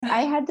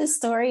I had this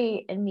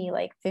story in me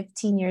like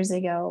 15 years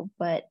ago,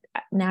 but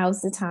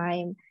now's the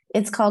time.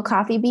 It's called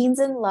Coffee Beans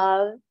and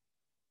Love.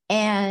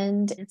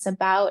 And it's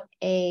about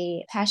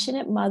a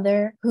passionate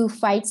mother who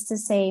fights to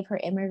save her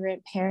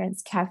immigrant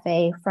parents'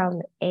 cafe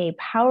from a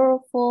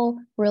powerful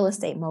real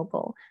estate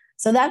mogul.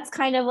 So that's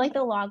kind of like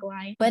the log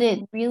line, but it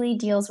really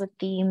deals with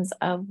themes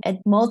of a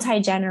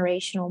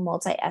multi-generational,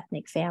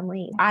 multi-ethnic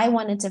family. I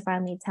wanted to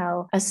finally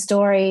tell a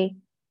story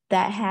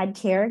that had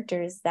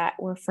characters that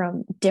were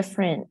from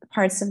different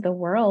parts of the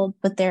world,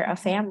 but they're a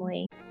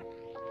family.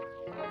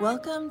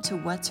 Welcome to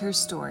What's Her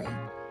Story,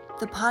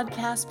 the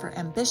podcast for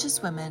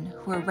ambitious women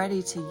who are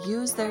ready to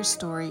use their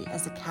story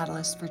as a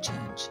catalyst for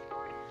change.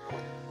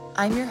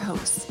 I'm your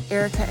host,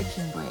 Erica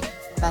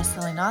Akingwe,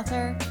 best-selling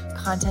author,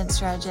 content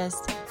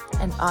strategist,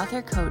 and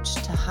author coach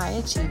to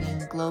high-achieving,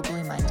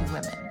 globally minded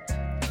women.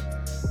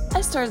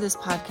 I started this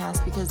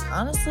podcast because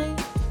honestly,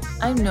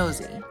 I'm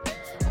nosy.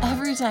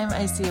 Every time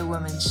I see a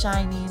woman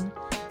shining,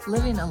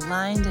 living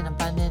aligned and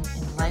abundant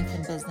in life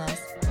and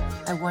business,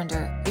 I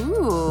wonder,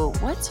 ooh,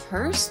 what's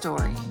her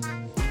story?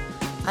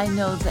 I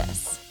know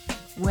this.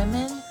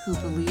 Women who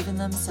believe in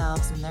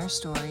themselves and their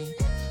story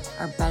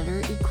are better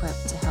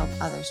equipped to help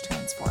others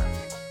transform.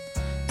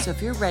 So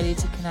if you're ready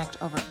to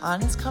connect over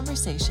honest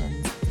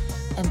conversations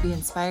and be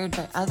inspired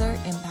by other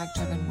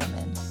impact-driven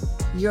women,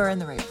 you're in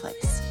the right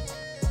place.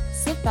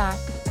 Sit back,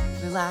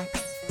 relax,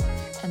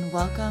 and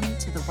welcome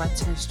to the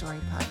What's Her Story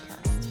podcast.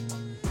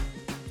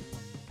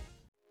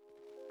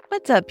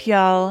 What's up,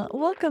 y'all?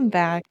 Welcome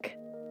back.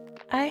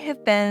 I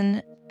have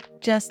been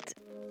just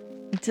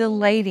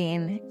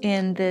delighting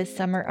in this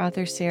summer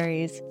author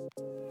series.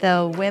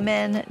 The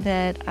women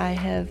that I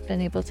have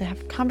been able to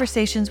have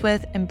conversations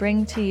with and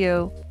bring to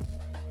you,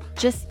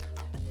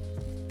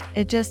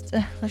 it just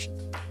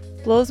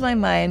blows my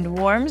mind,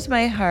 warms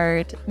my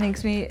heart,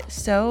 makes me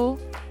so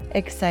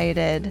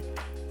excited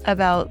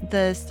about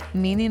this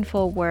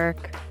meaningful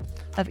work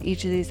of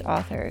each of these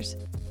authors.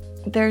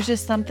 There's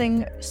just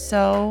something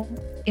so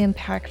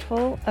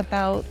impactful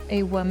about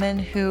a woman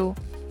who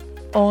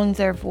owns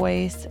their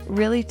voice,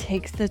 really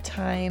takes the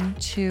time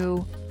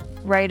to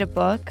write a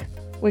book,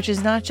 which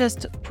is not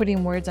just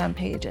putting words on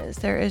pages.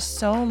 There is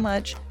so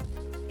much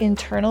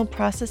internal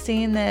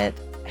processing that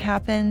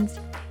happens.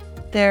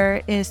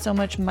 There is so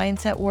much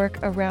mindset work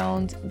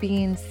around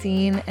being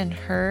seen and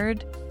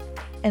heard.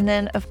 And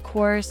then, of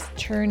course,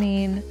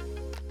 turning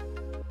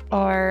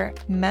our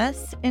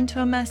mess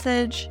into a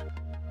message,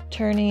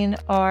 turning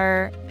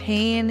our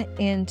pain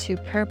into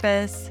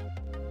purpose,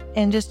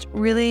 and just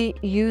really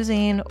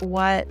using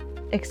what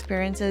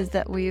experiences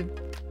that we've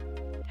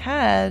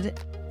had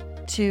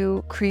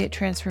to create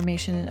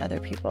transformation in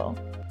other people.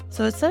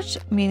 So it's such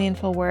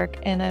meaningful work,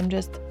 and I'm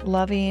just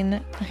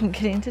loving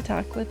getting to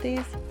talk with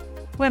these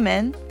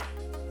women,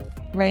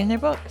 writing their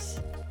books,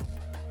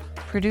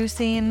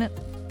 producing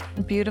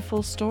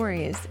beautiful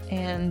stories,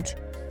 and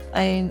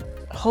I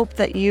hope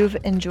that you've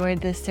enjoyed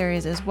this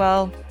series as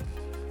well.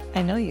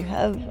 I know you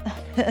have.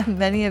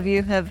 Many of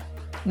you have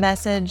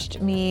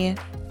messaged me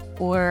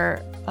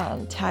or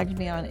tagged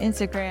me on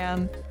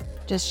Instagram,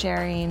 just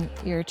sharing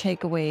your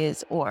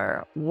takeaways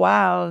or,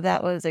 wow,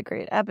 that was a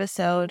great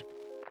episode.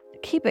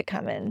 Keep it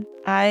coming.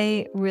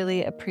 I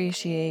really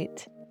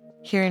appreciate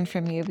hearing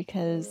from you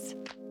because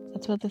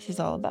that's what this is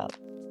all about.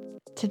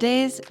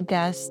 Today's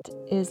guest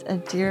is a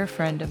dear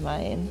friend of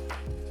mine.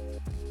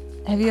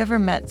 Have you ever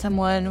met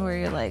someone where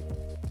you're like,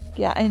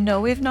 yeah, I know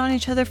we've known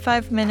each other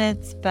 5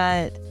 minutes,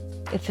 but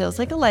it feels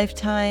like a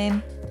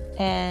lifetime,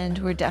 and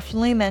we're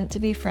definitely meant to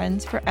be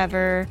friends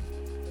forever,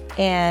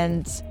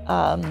 and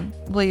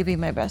will you be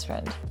my best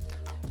friend?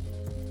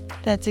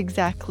 That's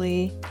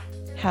exactly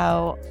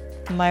how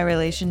my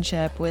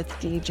relationship with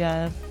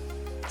Dija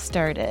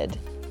started.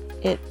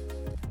 It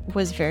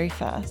was very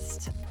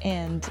fast,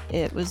 and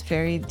it was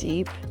very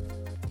deep,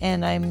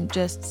 and I'm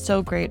just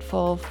so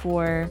grateful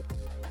for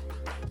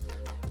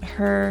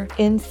her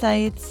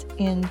insights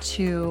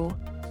into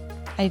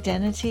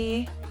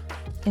identity,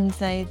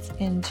 insights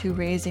into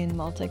raising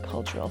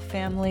multicultural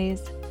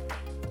families,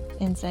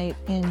 insight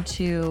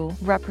into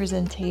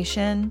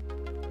representation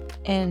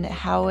and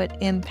how it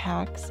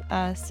impacts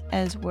us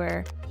as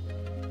we're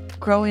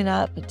growing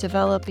up,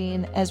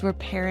 developing, as we're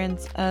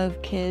parents of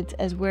kids,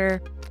 as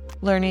we're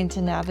learning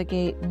to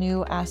navigate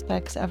new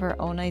aspects of our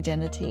own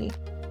identity.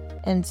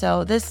 And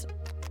so this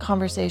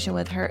conversation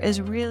with her is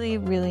really,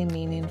 really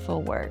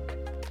meaningful work.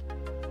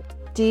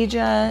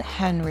 Dija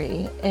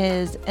Henry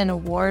is an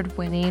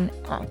award-winning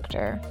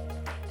actor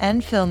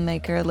and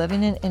filmmaker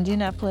living in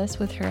Indianapolis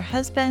with her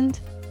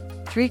husband,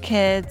 3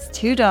 kids,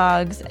 2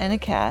 dogs, and a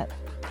cat.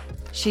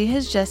 She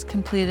has just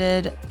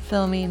completed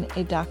filming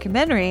a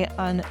documentary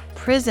on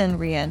prison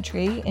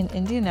reentry in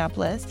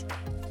Indianapolis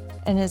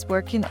and is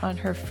working on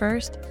her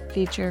first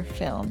feature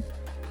film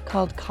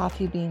called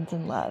Coffee Beans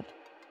and Love.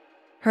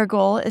 Her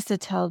goal is to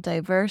tell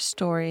diverse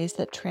stories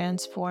that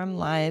transform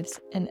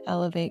lives and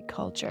elevate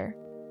culture.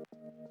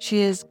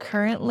 She is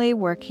currently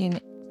working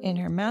in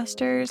her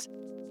master's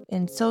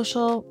in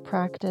social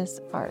practice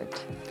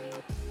art.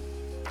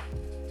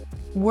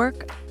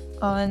 Work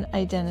on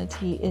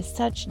identity is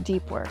such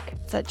deep work,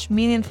 such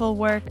meaningful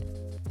work.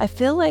 I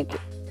feel like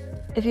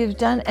if you've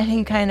done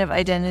any kind of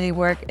identity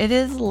work, it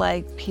is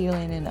like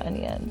peeling an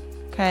onion,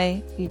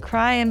 okay? You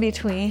cry in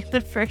between,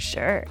 for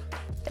sure.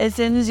 As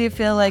soon as you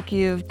feel like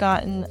you've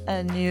gotten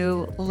a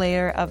new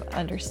layer of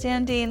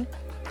understanding,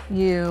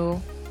 you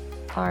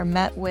are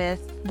met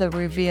with the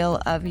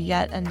reveal of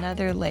yet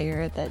another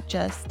layer that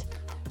just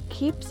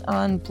keeps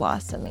on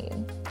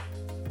blossoming.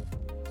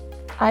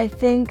 I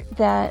think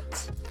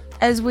that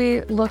as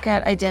we look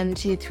at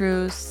identity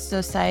through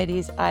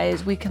society's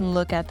eyes, we can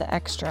look at the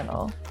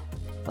external.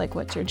 Like,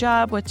 what's your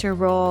job? What's your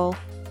role?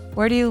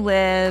 Where do you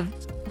live?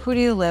 Who do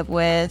you live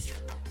with?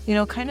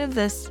 Kind of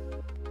this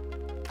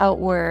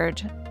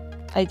outward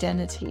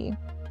identity.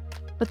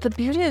 But the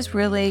beauty is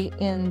really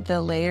in the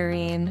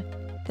layering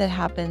that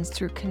happens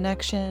through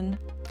connection,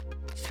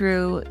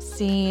 through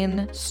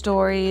seeing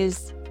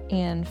stories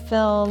in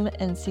film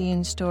and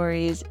seeing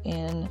stories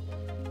in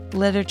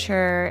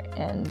literature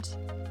and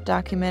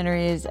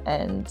documentaries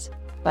and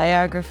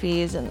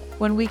biographies. And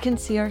when we can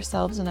see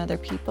ourselves in other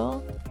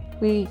people,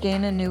 we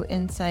gain a new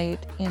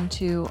insight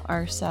into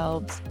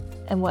ourselves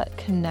and what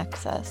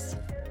connects us.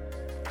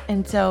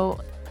 And so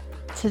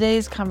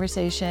today's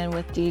conversation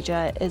with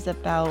Dija is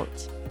about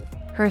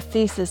her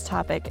thesis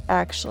topic,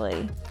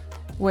 actually,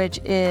 which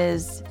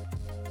is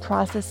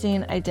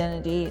processing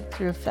identity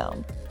through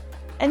film.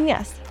 And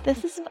yes,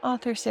 this is an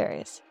author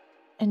series.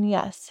 And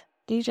yes,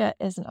 Dija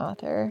is an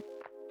author.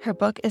 Her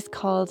book is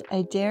called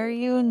I Dare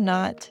You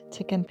Not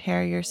to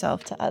Compare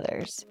Yourself to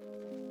Others.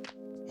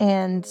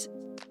 And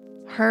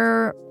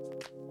her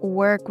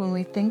work, when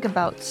we think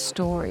about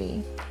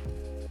story,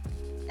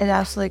 it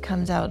absolutely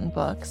comes out in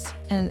books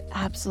and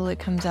absolutely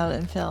comes out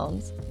in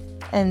films.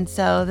 And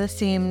so this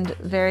seemed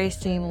very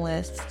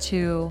seamless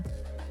to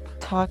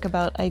talk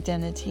about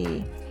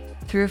identity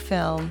through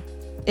film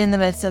in the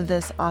midst of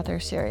this author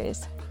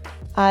series.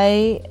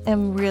 I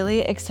am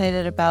really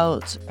excited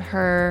about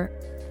her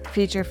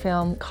feature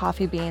film,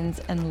 Coffee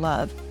Beans and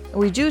Love.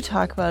 We do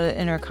talk about it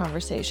in our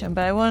conversation,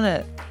 but I want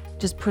to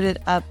just put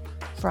it up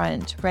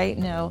front right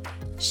now.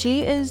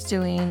 She is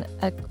doing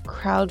a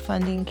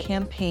crowdfunding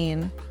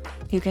campaign.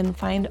 You can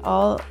find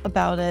all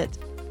about it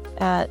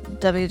at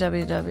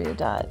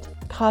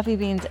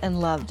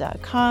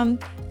www.coffeebeansandlove.com.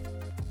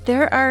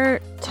 There are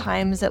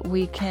times that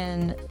we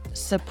can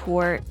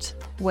support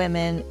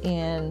women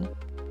in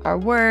our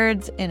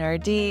words, in our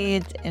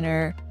deeds, in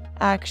our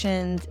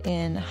actions,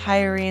 in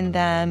hiring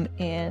them,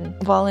 in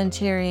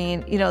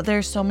volunteering.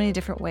 There's so many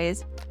different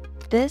ways.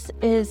 This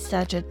is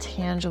such a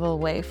tangible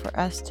way for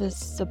us to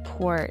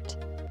support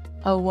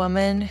a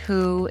woman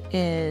who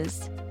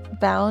is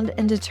bound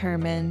and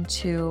determined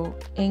to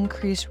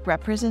increase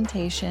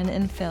representation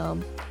in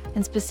film,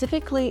 and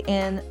specifically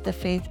in the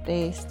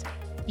faith-based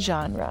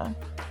genre.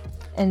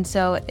 And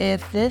so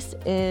if this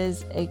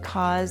is a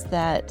cause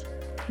that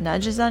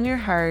nudges on your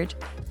heart,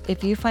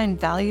 if you find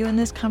value in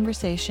this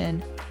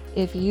conversation,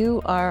 if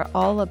you are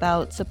all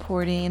about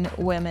supporting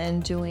women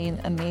doing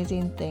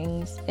amazing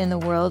things in the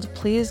world,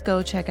 please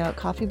go check out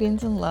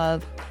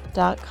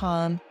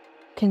coffeebeansandlove.com,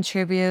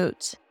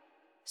 contribute,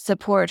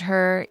 support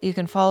her. You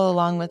can follow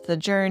along with the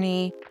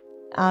journey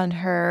on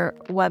her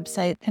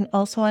website and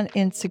also on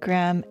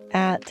Instagram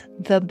at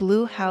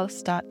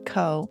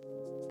thebluehouse.co,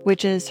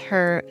 which is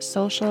her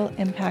social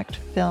impact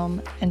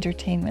film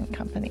entertainment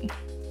company.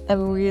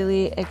 I'm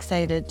really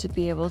excited to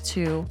be able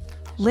to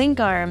link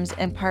arms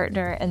and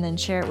partner and then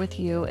share it with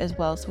you as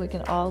well, so we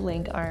can all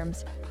link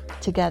arms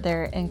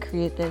together and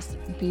create this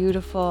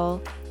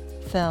beautiful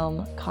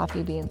film,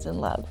 Coffee, Beans, and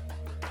Love.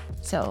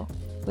 So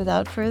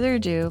without further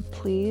ado,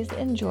 please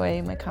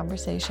enjoy my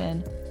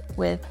conversation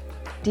with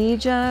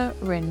Dija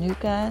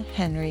Renuka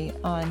Henry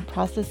on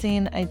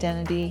processing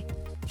identity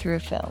through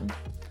film.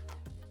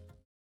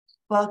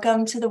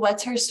 Welcome to the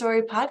What's Her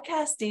Story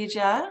podcast,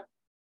 Dija.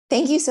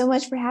 Thank you so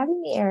much for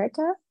having me,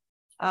 Erica.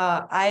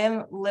 I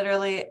am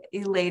literally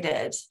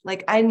elated.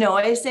 I know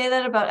I say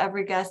that about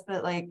every guest,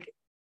 but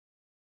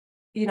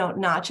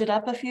notch it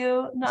up a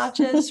few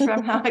notches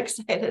from how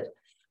excited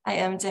I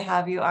am to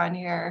have you on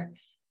here.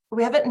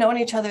 We haven't known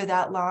each other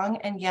that long,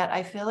 and yet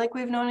I feel like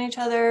we've known each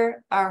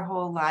other our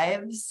whole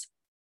lives.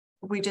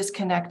 We just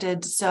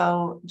connected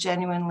so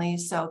genuinely,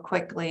 so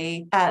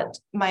quickly at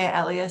Maya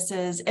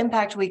Elias's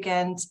Impact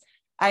Weekend.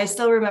 I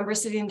still remember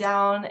sitting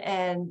down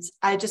and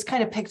I just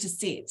kind of picked a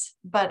seat,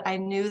 but I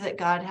knew that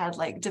God had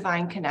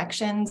divine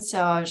connections.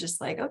 So I was just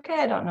like, okay,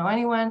 I don't know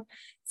anyone,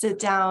 sit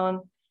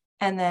down.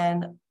 And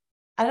then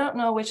I don't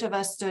know which of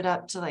us stood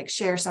up to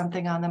share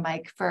something on the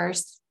mic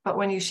first, but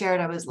when you shared,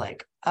 I was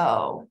like,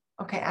 oh,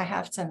 okay, I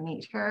have to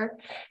meet her.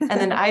 And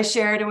then I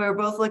shared and we were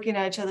both looking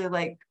at each other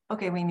like,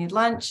 okay, we need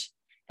lunch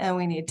and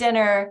we need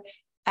dinner.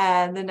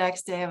 And the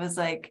next day I was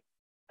like,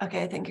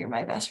 okay, I think you're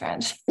my best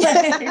friend.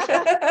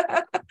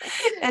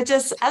 It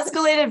just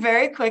escalated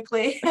very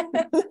quickly.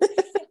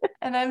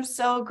 And I'm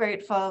so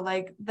grateful.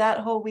 That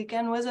whole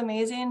weekend was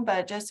amazing,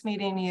 but just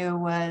meeting you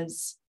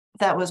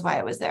that was why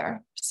I was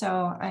there.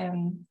 So I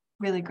am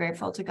really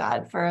grateful to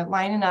God for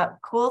lining up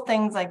cool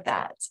things like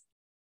that.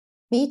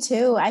 Me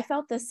too. I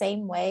felt the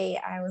same way.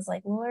 I was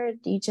like, Lord,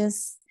 you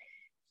just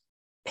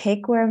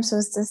pick where I'm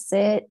supposed to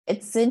sit.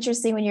 It's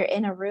interesting when you're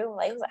in a room,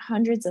 like it was like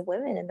hundreds of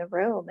women in the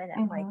room. And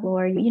I'm like, Mm-hmm.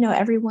 Lord,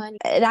 everyone.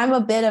 And I'm a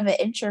bit of an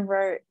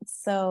introvert.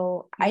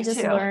 So Me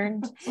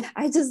too.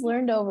 I just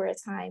learned over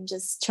time,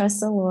 just trust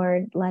the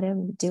Lord, let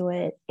him do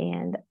it.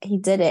 And he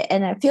did it.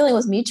 And the feeling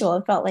was mutual.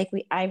 It felt like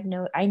I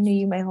knew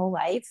you my whole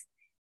life.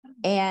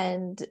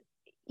 And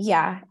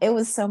yeah, it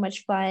was so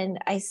much fun.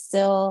 I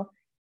still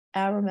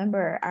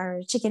remember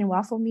our chicken and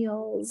waffle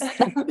meals.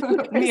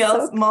 They're Meals,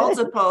 so good.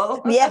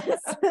 multiple. Yes.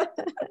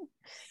 That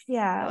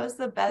Yeah. was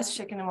the best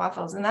chicken and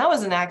waffles. And that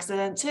was an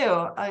accident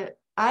too.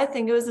 I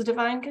think it was a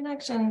divine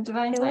connection,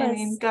 divine It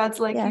timing. was. God's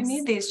like, you Yes.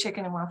 need these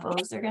chicken and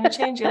waffles. They're going to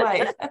change your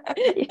life.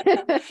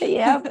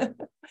 Yep.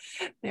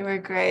 They were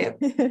great.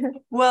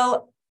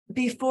 Well,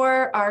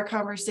 before our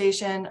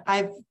conversation,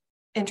 I've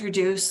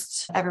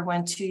introduced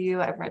everyone to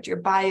you. I've read your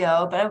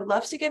bio, but I would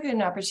love to give you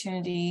an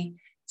opportunity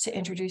to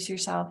introduce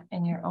yourself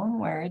in your own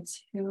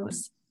words.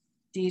 Who's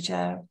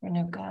Dija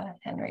Renuka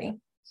Henry?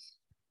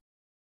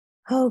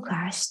 Oh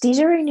gosh,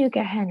 Dija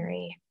Renuka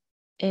Henry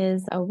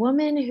is a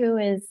woman who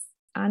is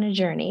on a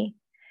journey.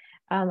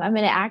 I'm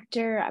an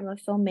actor, I'm a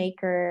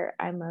filmmaker,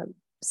 I'm a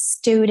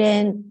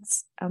student,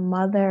 a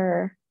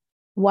mother,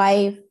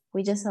 wife.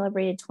 We just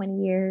celebrated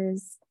 20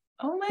 years,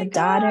 Oh a my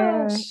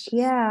daughter. gosh.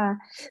 Yeah.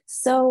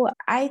 So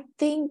I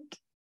think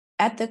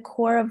at the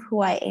core of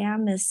who I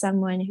am is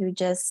someone who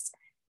just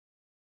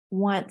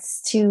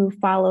wants to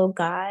follow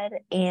God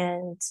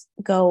and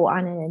go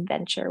on an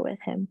adventure with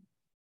him.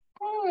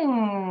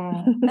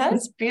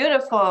 That's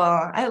beautiful.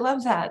 I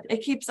love that.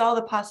 It keeps all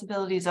the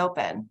possibilities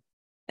open.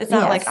 It's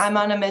not like Yes. I'm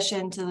on a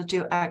mission to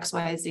do X,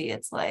 Y, Z.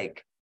 It's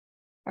like,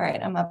 all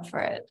right, I'm up for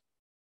it.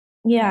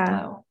 I'll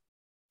Yeah. go.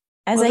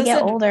 As Well, I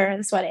get older,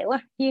 that's what I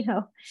learned,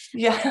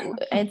 yeah,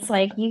 it's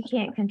like you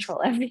can't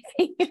control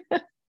everything.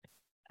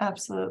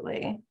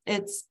 absolutely.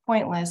 It's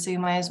pointless. So you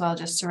might as well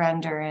just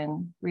surrender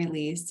and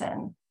release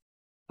and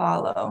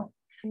follow.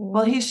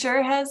 Well, he Mhm.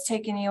 sure has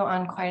taken you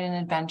on quite an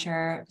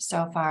adventure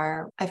so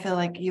far. I feel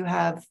like you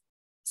have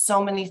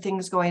so many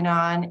things going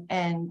on,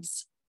 and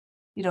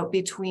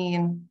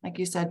between, like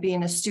you said,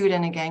 being a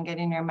student again,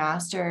 getting your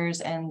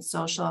master's in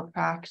social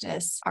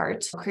practice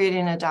art,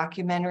 creating a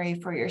documentary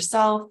for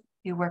yourself,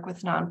 you work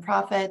with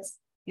nonprofits,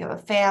 you have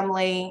a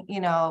family,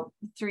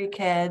 3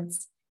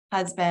 kids,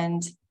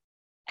 husband,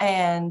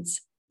 and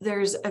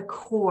there's a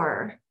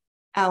core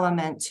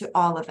element to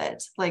all of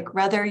it. Like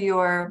whether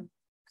you're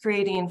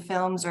creating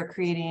films or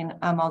creating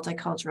a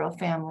multicultural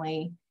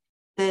family,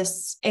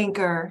 this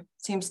anchor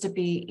seems to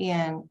be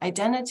in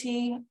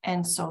identity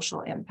and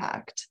social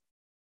impact.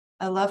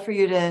 I'd love for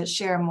you to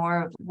share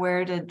more of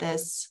where did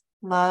this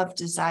love,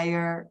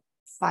 desire,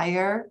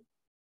 fire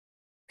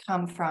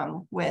come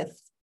from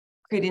with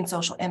creating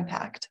social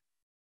impact?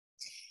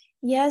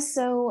 Yeah,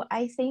 so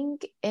I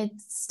think it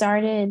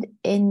started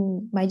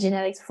in my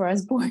genetics before I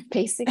was born,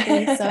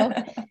 basically. So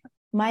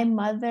my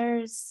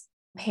mother's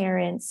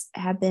parents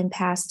have been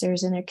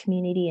pastors in their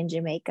community in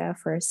Jamaica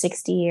for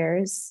 60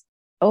 years,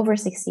 over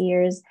 60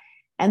 years.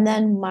 And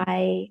then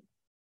my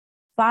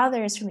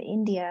father is from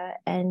India,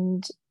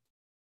 and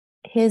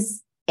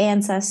his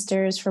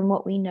ancestors, from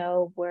what we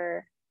know,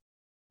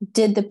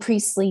 did the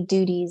priestly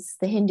duties,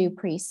 the Hindu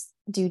priest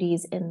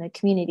duties in the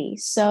community.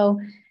 So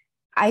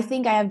I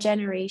think I have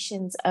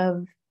generations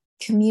of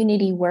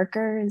community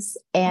workers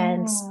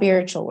and Mm,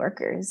 spiritual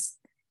workers.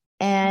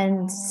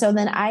 And so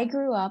then I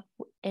grew up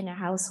in a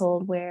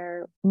household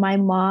where my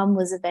mom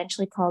was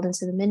eventually called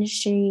into the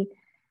ministry.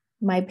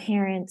 My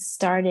parents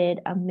started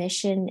a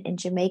mission in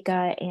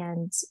Jamaica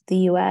and the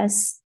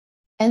US.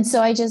 And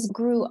so I just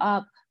grew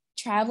up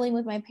traveling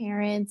with my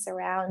parents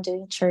around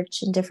doing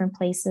church in different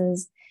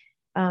places.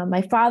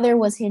 My father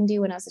was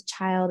Hindu when I was a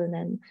child, and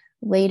then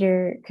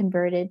later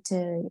converted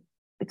to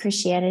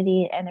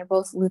Christianity, and they're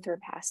both Lutheran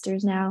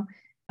pastors now.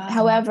 wow.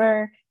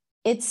 However,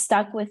 it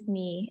stuck with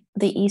me,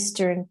 the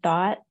Eastern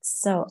thought.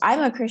 So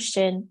I'm a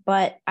Christian,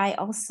 but I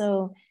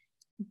also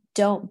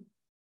don't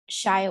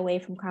shy away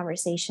from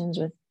conversations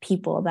with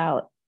people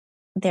about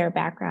their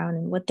background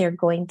and what they're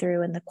going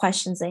through and the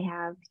questions they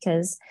have,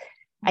 because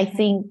I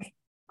think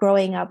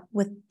growing up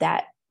with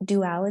that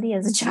duality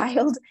as a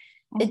child,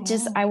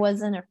 I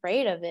wasn't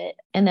afraid of it.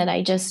 And then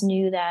I just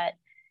knew that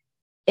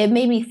it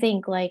made me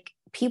think like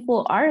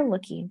people are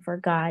looking for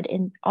God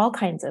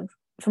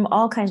from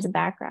all kinds of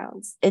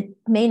backgrounds. It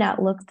may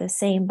not look the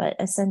same, but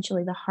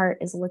essentially the heart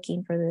is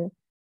looking for the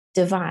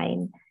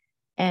divine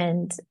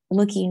and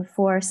looking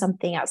for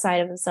something outside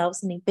of themselves,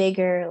 something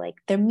bigger, like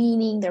their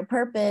meaning, their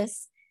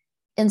purpose.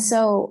 And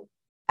so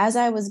as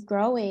I was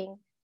growing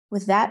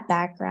with that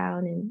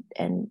background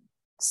and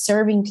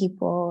serving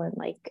people and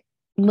like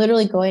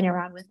literally going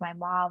around with my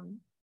mom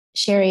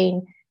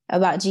sharing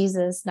about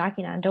Jesus,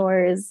 knocking on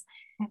doors,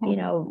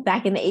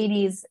 back in the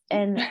 80s.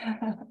 And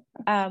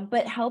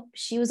but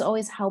she was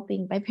always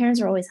helping. My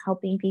parents were always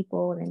helping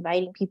people and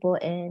inviting people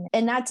in.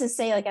 And not to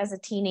say, like, as a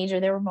teenager,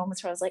 there were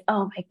moments where I was like,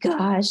 oh my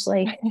gosh,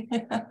 like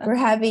we're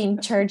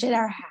having church at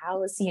our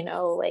house,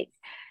 like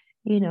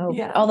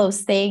all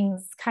those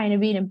things, kind of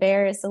being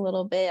embarrassed a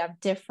little bit. I'm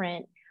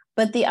different.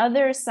 But the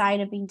other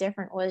side of being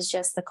different was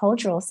just the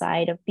cultural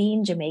side of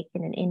being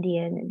Jamaican and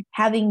Indian and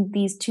having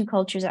these two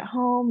cultures at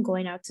home,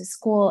 going out to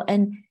school.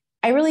 And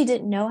I really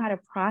didn't know how to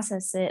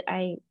process it.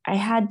 I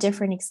had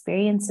different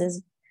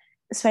experiences,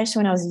 especially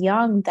when I was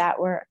young, that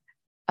were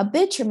a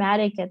bit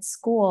traumatic at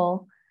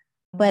school.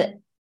 But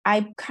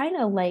I kind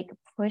of like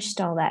pushed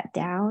all that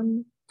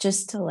down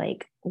just to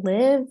like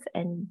live.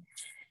 And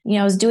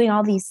I was doing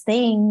all these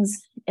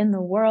things in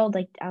the world.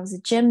 Like I was a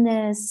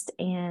gymnast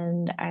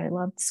and I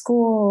loved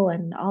school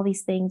and all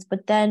these things.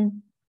 But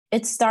then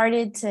it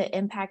started to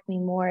impact me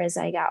more as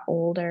I got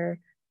older.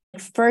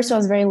 First, when I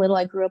was very little,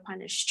 I grew up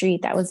on a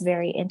street that was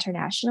very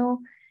international.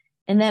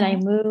 And then I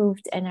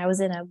moved and I was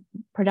in a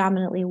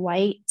predominantly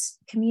white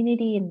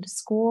community in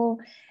school.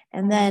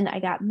 And then I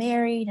got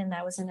married and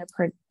I was in a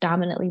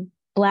predominantly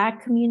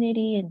Black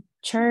community and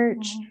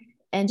church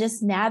and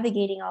just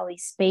navigating all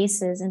these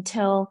spaces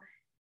until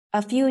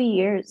a few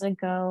years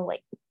ago,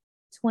 like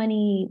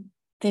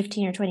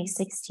 2015 or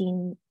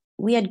 2016,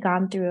 we had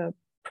gone through a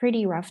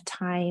pretty rough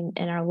time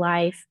in our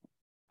life,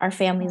 our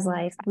family's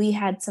life. We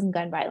had some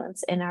gun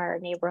violence in our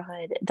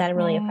neighborhood that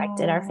really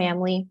affected our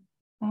family.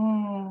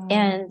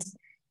 And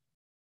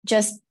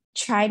just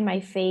tried my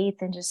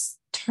faith and just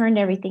turned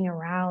everything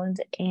around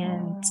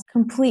and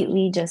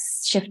completely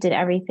just shifted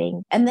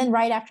everything. And then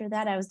right after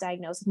that, I was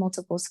diagnosed with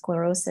multiple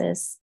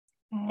sclerosis.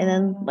 And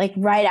then like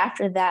right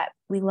after that,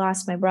 we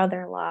lost my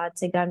brother-in-law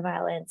to gun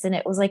violence. And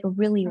it was like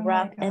really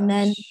rough. And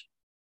then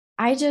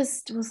I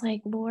just was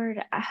like,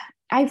 Lord,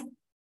 I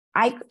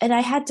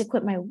had to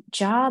quit my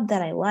job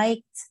that I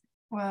liked.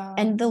 Wow.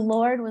 And the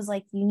Lord was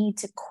like, you need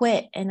to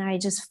quit. And I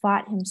just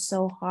fought him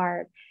so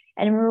hard.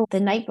 And I remember the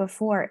night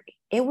before,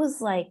 it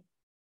was like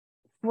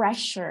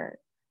pressure.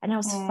 And I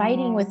was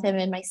fighting with him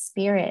in my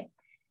spirit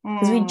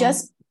because we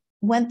just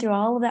went through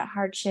all of that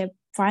hardship,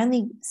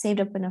 finally saved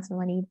up enough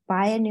money,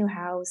 buy a new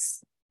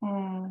house.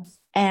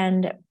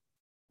 And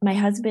my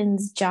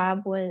husband's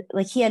job was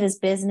like, he had his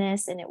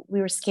business and we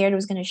were scared it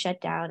was going to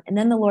shut down. And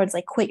then the Lord's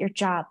like, quit your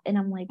job. And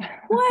I'm like,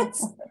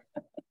 what?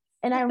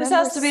 And I remember this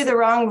has to be the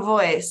wrong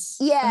voice.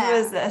 Yeah. Who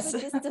is this?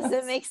 This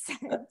doesn't make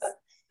sense.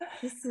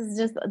 This is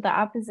just the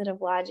opposite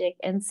of logic.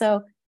 And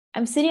so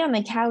I'm sitting on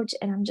the couch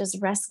and I'm just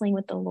wrestling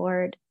with the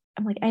Lord.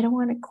 I'm like, I don't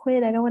want to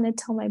quit. I don't want to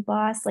tell my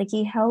boss. Like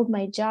he held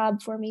my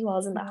job for me while I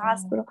was in the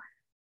hospital.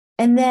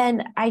 And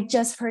then I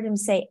just heard him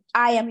say,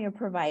 I am your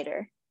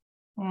provider.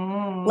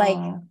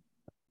 Like,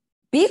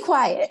 be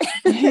quiet.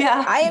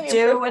 Yeah, I am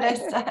do what I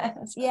said.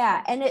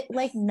 Yeah. And it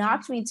like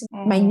knocked me to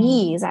my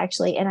knees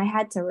actually. And I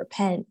had to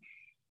repent.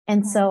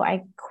 And so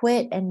I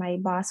quit and my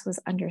boss was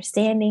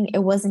understanding. It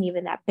wasn't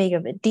even that big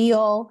of a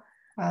deal.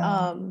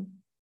 Wow.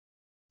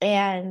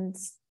 And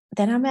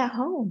then I'm at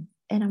home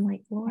and I'm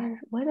like, Lord,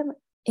 what am I?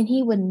 And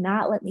he would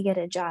not let me get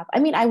a job. I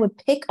mean, I would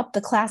pick up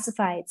the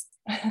classifieds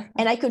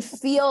and I could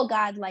feel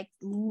God like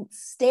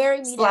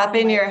staring me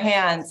slapping down, your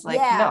hands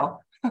like, no.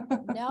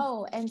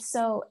 No. And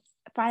so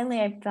finally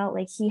I felt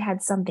like he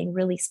had something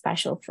really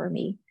special for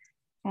me.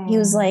 He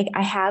was like,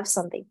 I have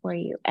something for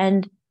you.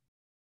 And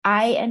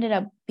I ended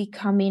up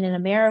becoming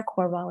an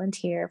AmeriCorps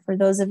volunteer. For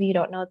those of you who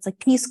don't know, it's like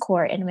Peace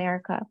Corps in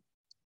America.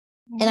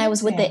 And I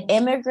was with the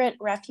Immigrant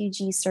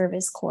Refugee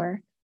Service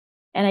Corps.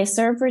 And I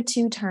served for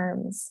 2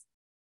 terms.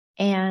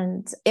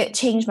 And it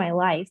changed my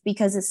life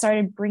because it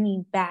started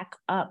bringing back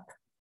up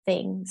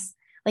things.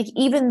 Like,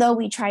 even though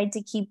we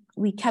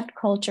kept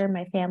culture in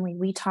my family,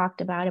 we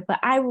talked about it, but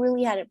I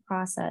really hadn't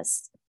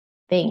processed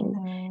things.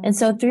 And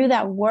so through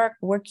that work,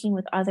 working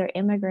with other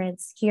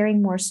immigrants,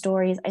 hearing more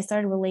stories, I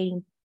started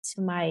relating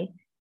to my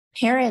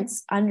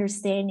parents,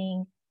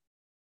 understanding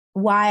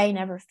why I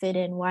never fit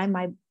in, why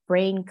my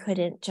brain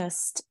couldn't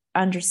just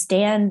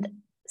understand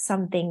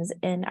some things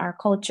in our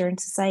culture and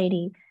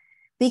society.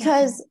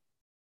 Because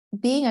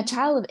being a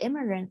child of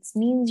immigrants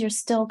means you're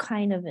still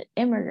kind of an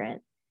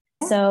immigrant.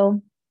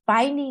 So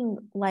finding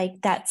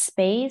like that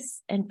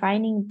space and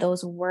finding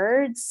those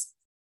words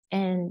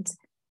and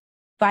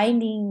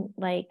finding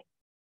like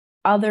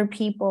other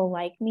people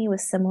like me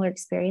with similar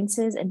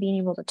experiences and being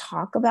able to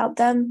talk about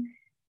them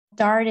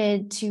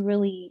started to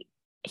really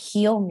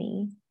heal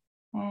me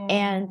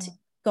and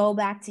go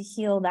back to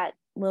heal that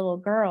little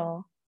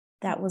girl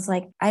that was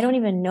like, I don't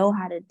even know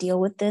how to deal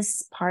with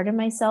this part of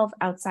myself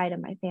outside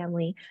of my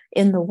family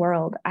in the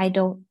world. I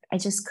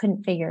just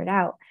couldn't figure it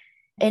out.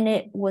 And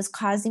it was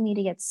causing me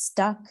to get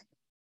stuck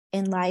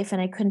in life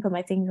and I couldn't put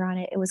my finger on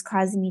it. It was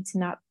causing me to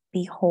not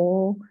be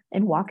whole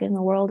and walk in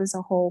the world as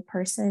a whole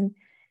person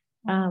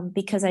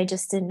because I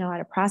just didn't know how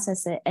to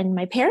process it. And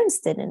my parents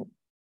didn't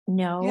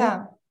know.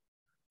 Yeah.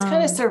 It's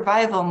kind of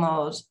survival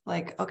mode.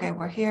 Like, okay,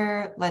 we're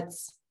here.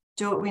 Let's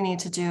do what we need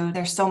to do.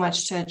 There's so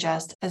much to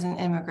adjust as an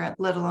immigrant,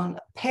 let alone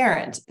a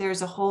parent.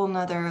 There's a whole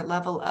nother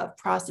level of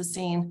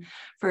processing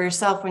for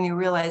yourself when you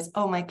realize,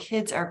 oh, my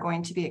kids are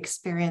going to be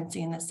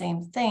experiencing the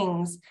same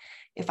things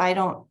if I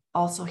don't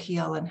also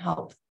heal and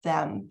help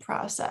them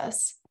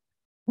process.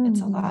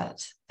 It's a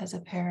lot as a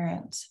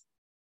parent.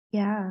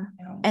 Yeah.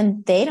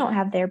 And they don't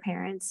have their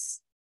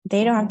parents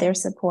They don't have their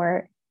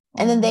support.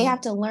 And then they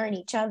have to learn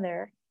each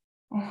other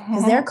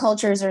because their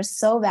cultures are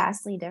so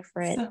vastly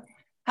different. So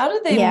how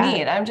did they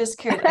meet? I'm just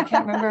curious. I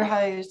can't remember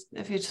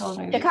if you told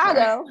me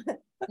Chicago.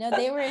 No,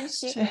 they were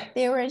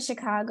in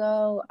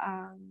Chicago.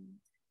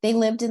 They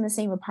lived in the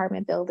same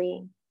apartment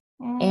building.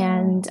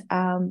 And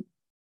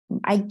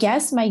I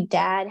guess my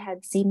dad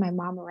had seen my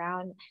mom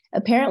around.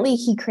 Apparently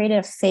he created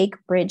a fake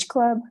bridge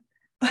club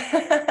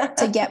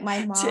to get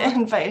my mom to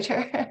invite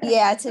her.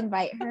 Yeah, to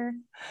invite her.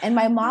 And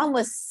my mom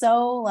was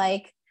so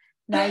like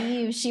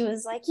naive. She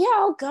was like, yeah,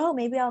 I'll go.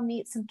 Maybe I'll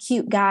meet some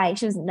cute guy.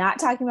 She was not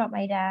talking about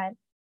my dad.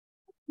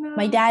 No.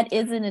 My dad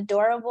is an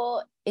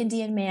adorable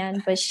Indian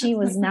man, but she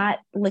was not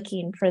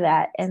looking for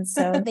that. And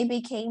so they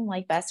became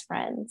like best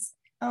friends.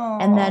 Oh.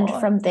 And then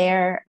from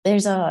there,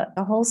 there's a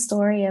whole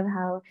story of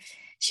how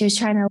she was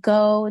trying to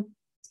go,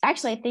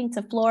 actually, I think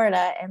to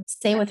Florida and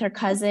stay with her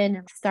cousin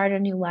and start a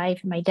new life.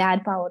 And my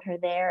dad followed her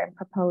there and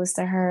proposed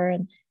to her.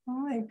 And oh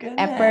my goodness.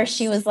 At first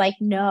she was like,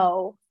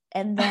 no.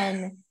 And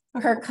then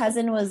her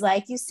cousin was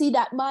like, you see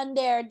that man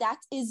there? That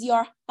is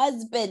your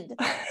husband.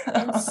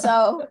 And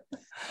so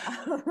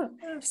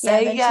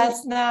say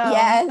yes now.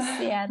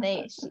 Yes.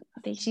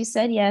 Yeah. She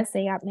said yes.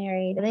 They got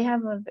married. They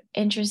have an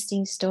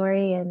interesting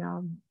story.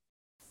 And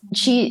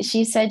she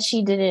said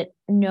she didn't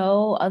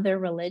know other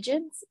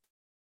religions.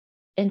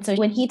 And so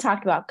when he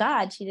talked about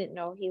God, she didn't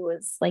know he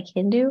was like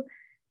Hindu.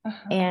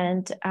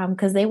 And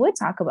because they would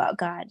talk about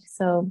God.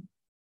 So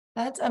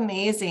that's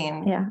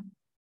amazing. Yeah.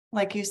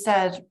 Like you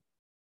said,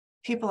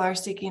 people are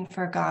seeking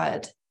for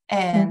God,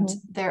 and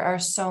there are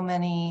so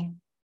many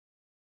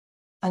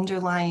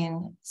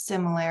underlying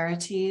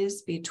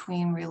similarities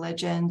between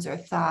religions or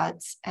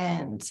thoughts,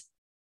 and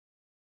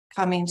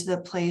coming to the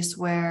place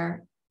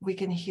where we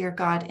can hear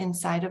God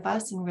inside of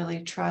us and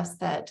really trust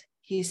that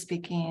he's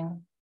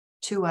speaking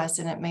to us.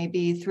 And it may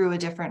be through a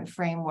different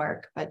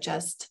framework, but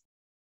just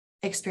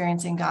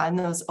experiencing God. And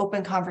those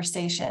open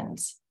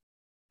conversations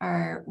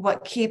are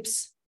what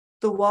keeps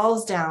the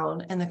walls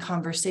down and the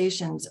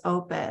conversations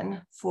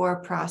open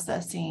for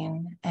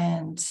processing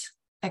and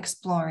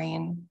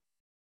exploring.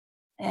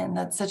 And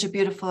that's such a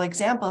beautiful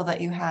example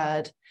that you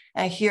had.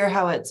 I hear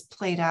how it's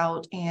played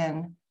out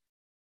in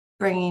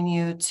bringing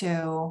you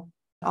to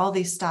all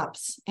these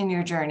stops in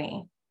your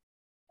journey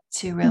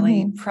to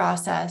really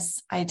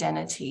process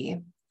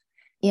identity.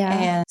 Yeah.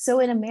 And so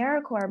in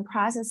AmeriCorps, I'm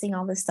processing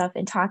all this stuff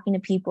and talking to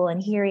people and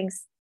hearing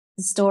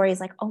stories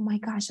like, oh my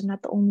gosh, I'm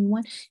not the only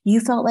one. You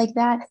felt like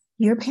that.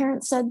 Your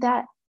parents said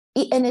that.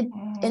 And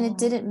it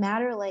didn't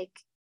matter. Like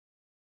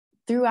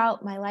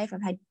throughout my life,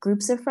 I've had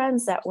groups of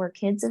friends that were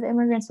kids of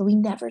immigrants, but we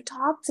never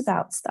talked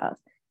about stuff.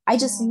 I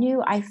just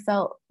knew I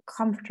felt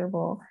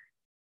comfortable.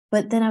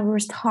 But then we're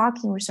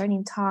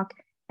starting to talk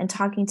and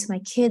talking to my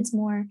kids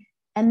more.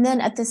 And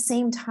then at the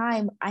same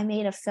time, I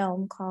made a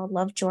film called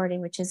Love Jordan,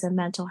 which is a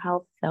mental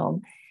health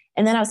film.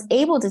 And then I was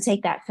able to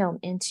take that film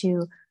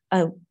into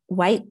a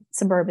white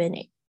suburban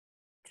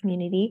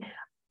community,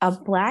 a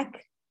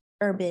Black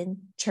urban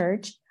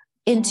church,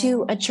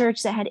 into a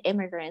church that had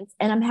immigrants.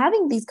 And I'm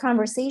having these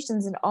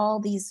conversations in all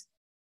these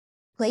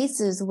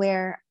places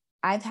where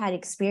I've had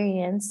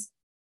experience,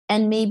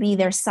 and maybe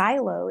they're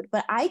siloed,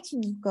 but I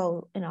can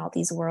go in all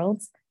these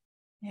worlds.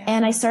 Yeah.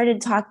 And I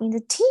started talking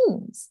to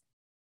teens.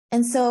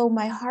 And so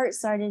my heart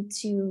started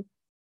to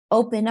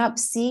open up,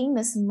 seeing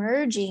this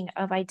merging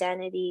of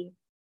identity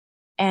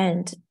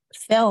and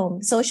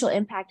film, social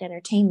impact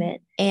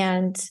entertainment,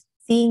 and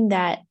seeing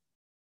that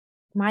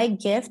my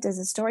gift as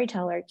a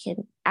storyteller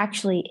can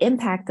actually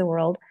impact the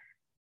world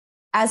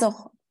as a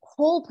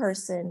whole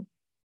person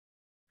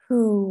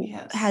who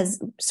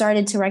has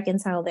started to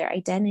reconcile their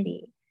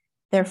identity,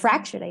 their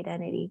fractured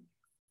identity.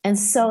 And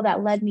so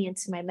that led me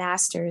into my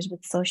master's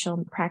with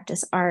social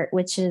practice art,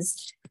 which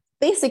is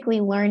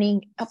basically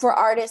learning for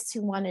artists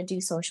who want to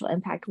do social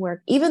impact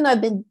work. Even though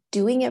I've been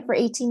doing it for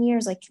 18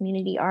 years, like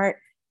community art,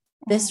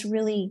 this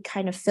really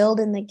kind of filled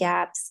in the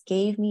gaps,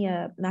 gave me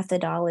a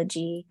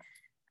methodology,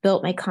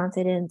 built my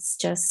confidence,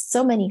 just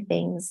so many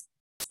things.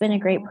 It's been a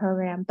great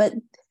program. But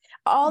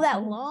all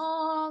that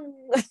long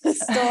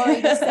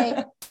story to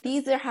say,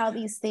 these are how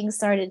these things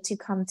started to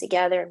come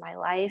together in my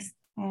life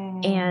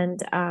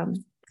and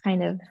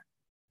kind of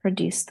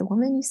produce the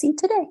woman you see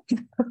today.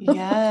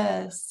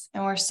 Yes.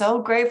 And we're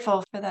so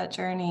grateful for that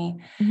journey.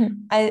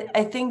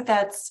 I think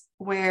that's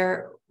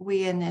where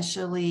we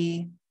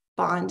initially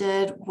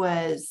bonded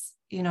was,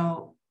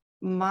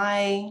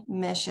 my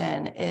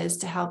mission is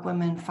to help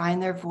women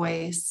find their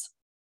voice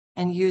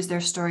and use their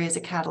story as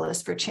a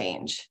catalyst for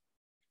change.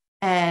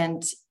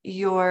 And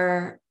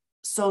your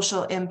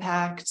social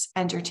impact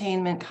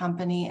entertainment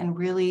company and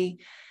really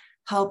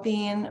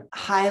helping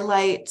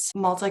highlight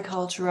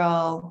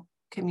multicultural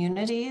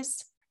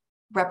communities,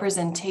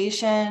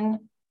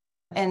 representation,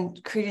 and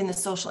creating the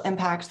social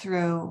impact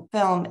through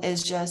film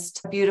is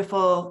just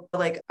beautiful.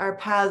 Like our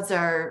paths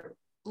are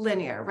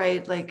linear,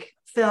 right? Like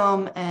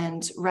film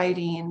and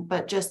writing,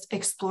 but just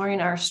exploring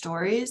our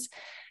stories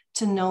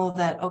to know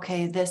that,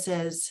 okay, this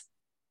is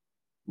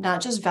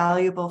not just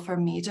valuable for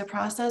me to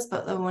process,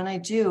 but then when I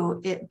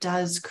do, it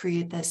does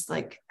create this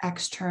like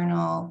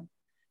external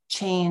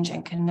change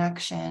and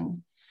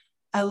connection.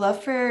 I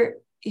love for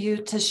you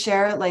to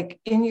share, like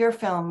in your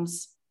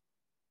films,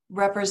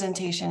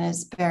 representation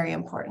is very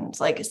important,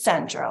 like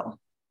central.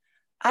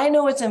 I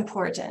know it's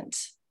important.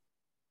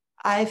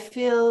 I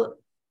feel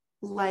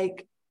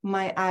like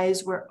my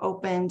eyes were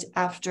opened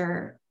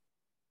after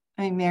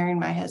marrying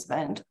my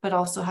husband, but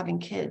also having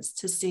kids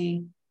to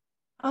see,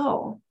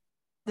 oh,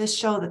 this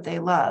show that they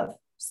love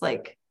is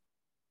like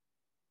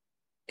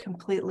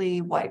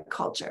completely white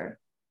culture.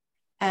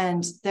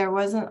 And there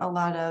wasn't a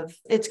lot of,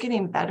 it's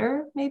getting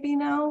better maybe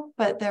now,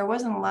 but there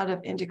wasn't a lot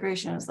of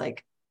integration. It was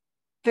like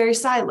very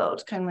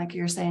siloed, kind of like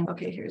you're saying,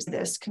 okay, here's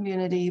this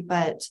community,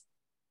 but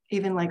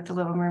even like The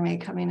Little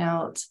Mermaid coming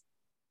out,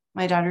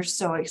 my daughter's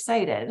so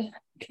excited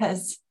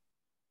because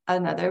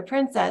another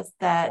princess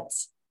that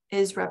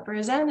is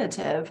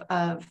representative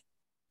of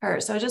her.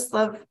 So I just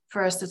love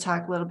for us to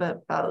talk a little bit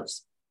about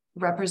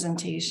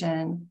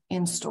representation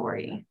in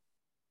story.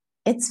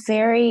 It's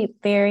very,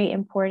 very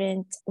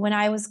important. When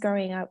I was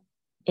growing up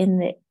in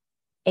the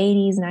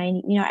 80s,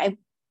 90s,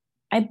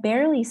 I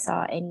barely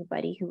saw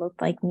anybody who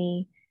looked like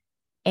me.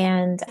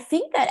 And I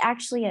think that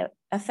actually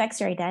affects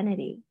your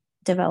identity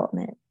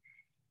development.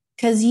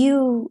 Because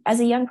you, as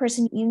a young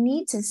person, you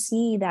need to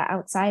see that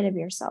outside of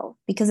yourself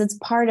because it's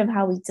part of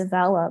how we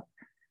develop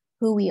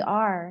who we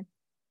are.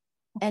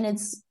 And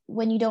it's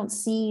when you don't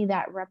see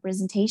that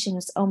representation,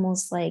 it's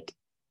almost like,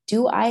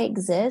 do I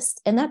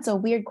exist? And that's a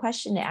weird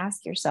question to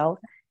ask yourself,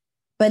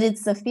 but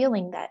it's the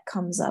feeling that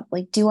comes up.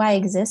 Like, do I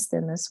exist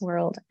in this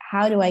world?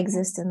 How do I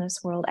exist in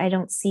this world? I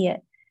don't see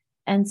it.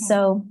 And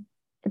so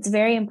it's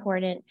very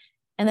important.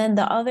 And then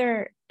the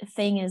other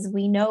thing is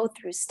we know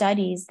through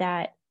studies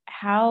that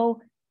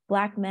how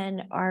Black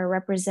men are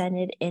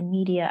represented in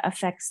media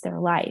affects their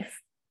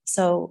life.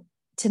 So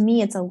to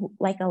me, it's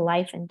like a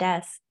life and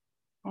death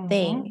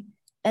thing.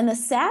 And the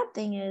sad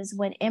thing is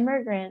when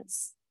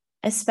immigrants,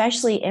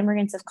 especially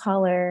immigrants of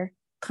color,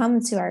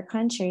 come to our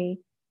country,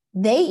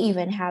 they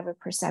even have a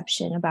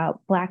perception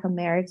about Black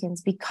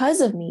Americans because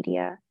of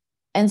media.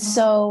 And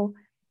so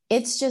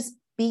it's just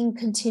being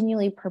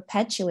continually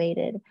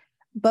perpetuated.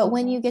 But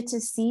when you get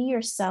to see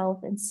yourself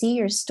and see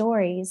your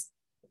stories,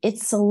 it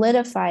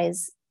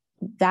solidifies,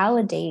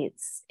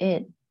 validates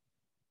it.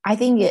 I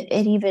think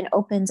it even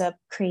opens up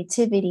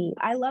creativity.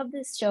 I love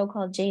this show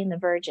called Jane the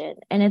Virgin,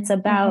 and it's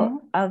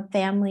about a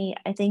family,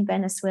 I think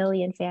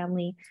Venezuelan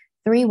family,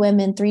 3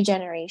 women, 3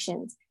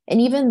 generations.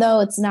 And even though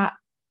it's not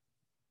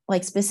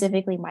like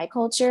specifically my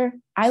culture,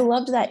 I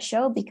loved that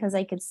show because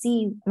I could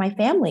see my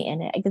family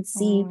in it. I could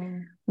see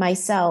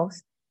myself.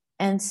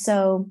 And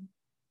so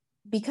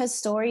because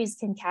stories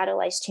can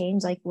catalyze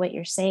change, like what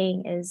you're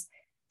saying is,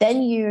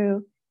 then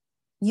you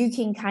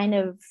can kind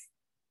of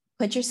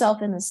put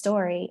yourself in the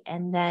story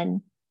and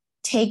then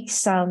take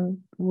some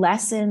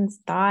lessons,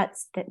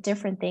 thoughts, that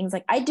different things.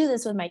 Like I do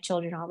this with my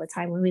children all the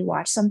time. When we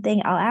watch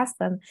something, I'll ask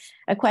them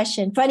a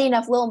question. Funny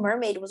enough, Little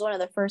Mermaid was one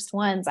of the first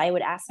ones I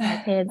would ask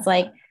my kids,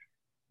 like,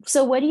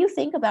 so what do you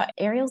think about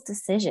Ariel's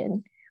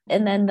decision?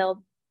 And then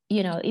they'll,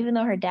 even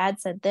though her dad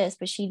said this,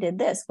 but she did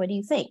this, what do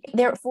you think?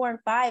 They're 4 and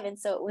 5. And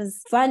so it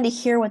was fun to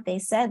hear what they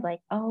said. Like,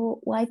 oh,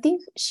 well, I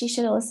think she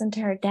should have listened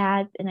to her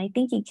dad. And I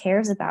think he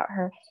cares about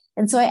her.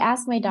 And so I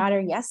asked my daughter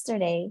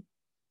yesterday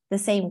the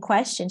same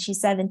question. She's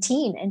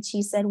 17. And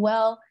she said,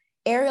 well,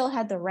 Ariel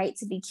had the right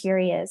to be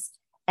curious.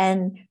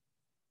 And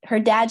her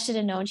dad should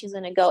have known she's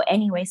going to go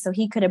anyway. So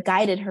he could have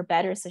guided her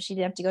better so she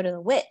didn't have to go to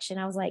the witch. And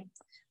I was like,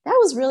 that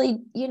was really,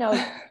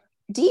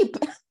 deep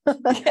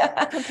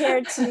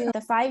compared to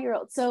the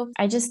 5-year-old. So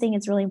I just think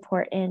it's really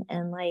important.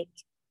 And like,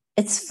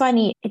 it's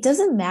funny. It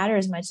doesn't matter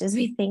as much as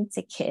we think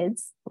to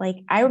kids. Like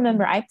I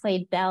remember I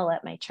played Belle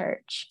at my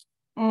church.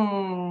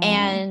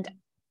 And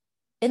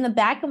in the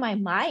back of my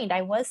mind,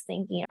 I was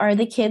thinking, are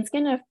the kids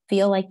going to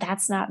feel like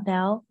that's not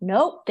Belle?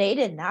 Nope, they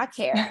did not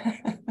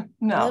care.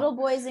 No. Little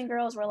boys and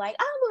girls were like,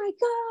 oh my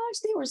gosh,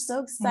 they were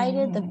so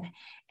excited.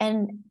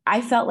 And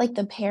I felt like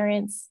the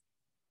parents,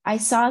 I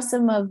saw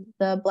some of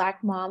the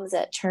Black moms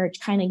at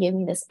church kind of give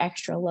me this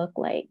extra look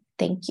like,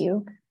 thank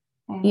you,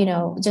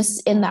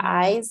 just in the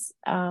eyes,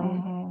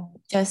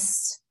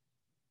 just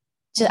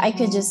I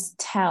could just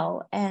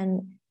tell.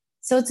 And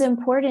so it's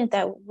important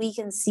that we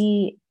can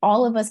see,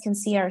 all of us can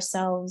see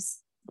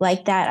ourselves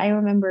like that. I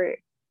remember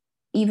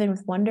even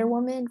with Wonder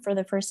Woman, for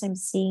the first time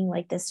seeing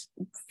like this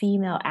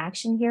female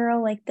action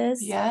hero like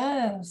this.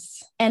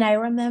 Yes. And I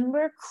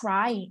remember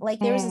crying. Like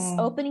there was this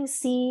opening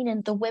scene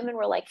and the women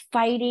were like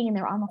fighting and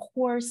they're on the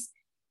horse.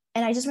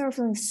 And I just remember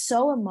feeling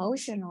so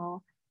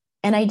emotional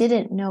and I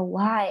didn't know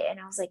why. And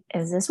I was like,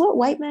 is this what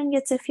white men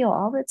get to feel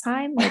all the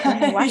time? Like when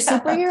they watch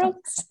superheroes?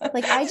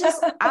 Like I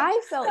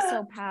felt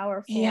so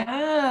powerful.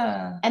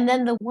 Yeah. And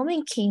then the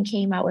Woman King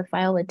came out with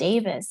Viola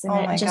Davis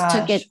and it just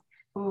took it.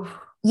 Oof.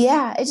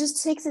 Yeah, it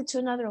just takes it to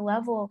another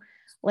level.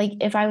 Like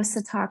if I was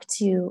to talk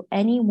to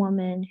any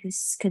woman who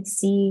could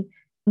see,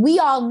 we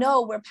all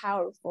know we're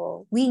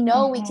powerful. We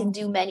know we can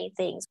do many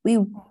things.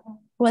 What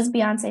does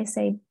Beyonce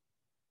say?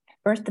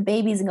 birth the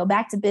babies and go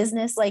back to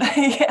business. Like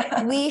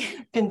yeah, we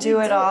can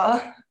do it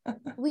all.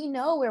 we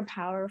know we're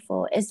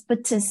powerful.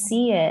 But to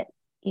see it,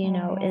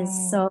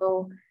 is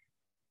so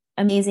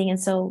amazing. And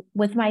so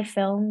with my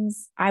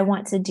films, I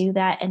want to do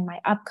that. In my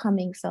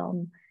upcoming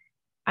film,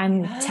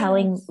 I'm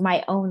telling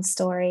my own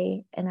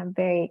story, and I'm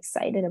very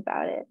excited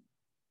about it.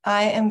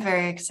 I am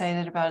very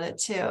excited about it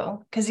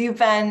too, because you've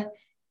been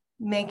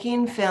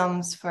making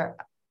films for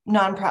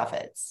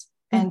nonprofits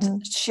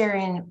and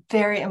sharing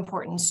very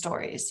important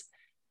stories.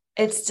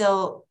 It's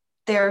still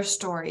their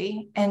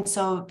story. And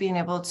so being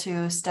able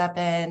to step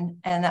in,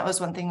 and that was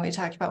one thing we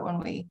talked about when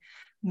we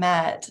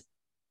met.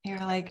 You're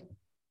like,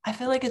 I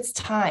feel like it's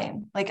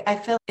time. Like, I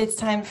feel it's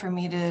time for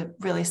me to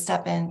really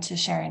step into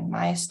sharing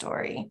my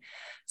story.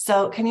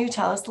 So can you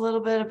tell us a little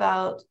bit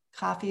about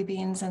Coffee,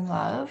 Beans, and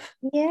Love?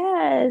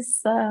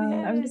 Yes.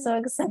 I'm so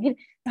excited.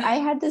 I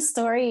had this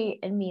story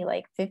in me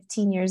like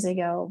 15 years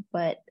ago,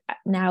 but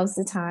now's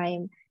the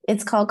time.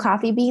 It's called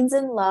Coffee, Beans,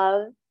 and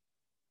Love.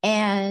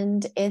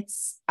 And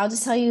I'll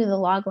just tell you the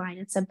log line.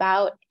 It's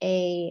about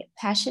a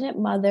passionate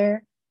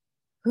mother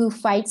who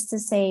fights to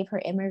save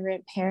her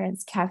immigrant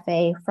parents'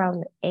 cafe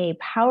from a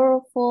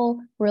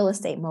powerful real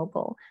estate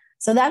mogul.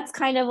 So that's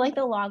kind of like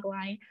the log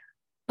line,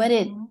 but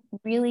it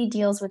really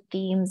deals with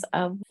themes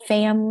of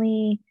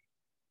family,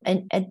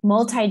 and a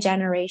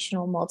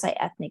multi-generational,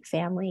 multi-ethnic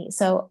family.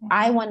 So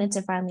I wanted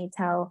to finally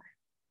tell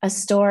a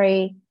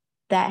story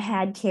that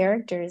had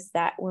characters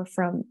that were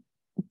from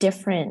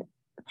different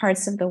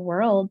parts of the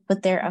world,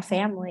 but they're a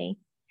family.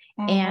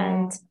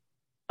 And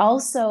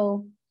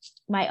also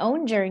my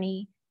own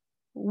journey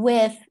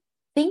with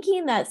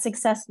thinking that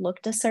success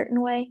looked a certain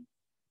way.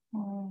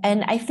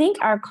 And I think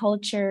our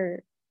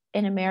culture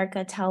in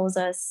America tells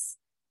us,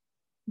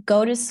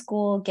 go to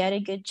school, get a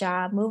good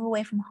job, move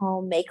away from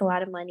home, make a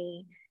lot of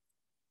money.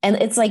 And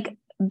it's like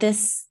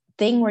this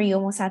thing where you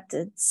almost have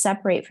to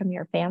separate from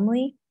your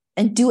family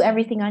and do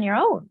everything on your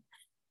own.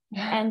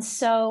 And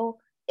so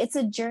it's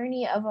a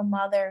journey of a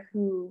mother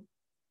who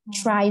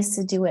tries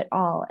to do it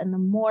all. And the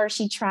more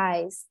she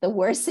tries, the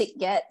worse it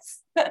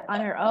gets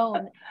on her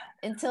own,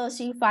 until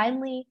she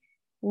finally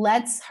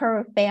lets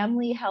her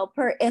family help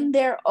her in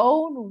their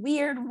own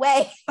weird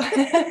way.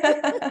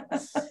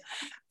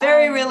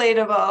 Very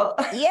relatable.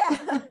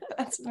 Yeah.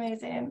 That's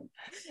amazing.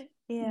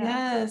 Yeah.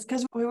 Yes,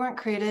 because we weren't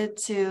created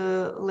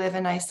to live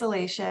in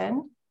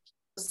isolation.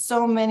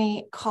 So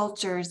many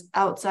cultures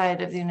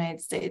outside of the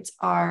United States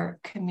are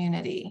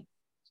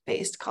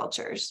community-based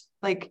cultures.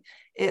 Like,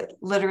 it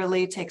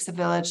literally takes a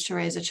village to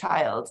raise a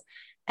child.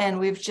 And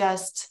we've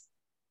just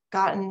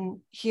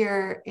gotten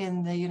here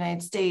in the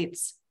United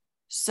States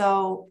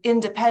so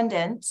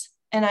independent.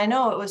 And I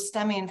know it was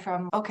stemming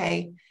from,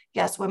 okay,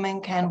 yes,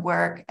 women can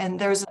work, and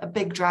there's a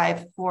big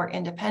drive for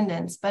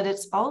independence, but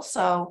it's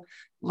also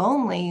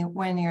lonely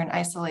when you're in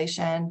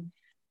isolation.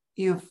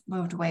 You've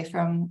moved away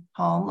from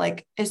home.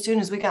 Like, as soon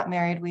as we got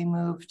married, we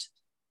moved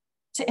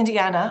to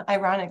Indiana,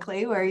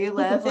 ironically, where you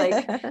live.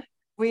 Like,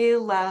 we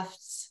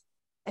left,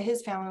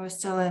 his family was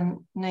still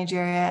in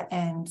Nigeria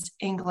and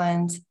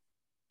England,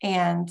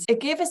 and it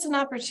gave us an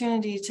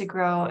opportunity to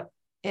grow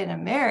in a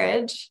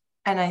marriage.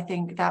 And I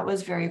think that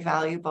was very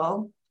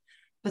valuable.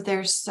 But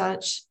there's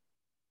such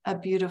a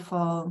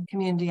beautiful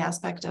community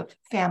aspect of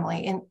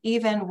family. And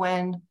even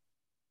when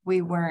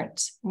we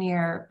weren't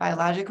near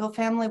biological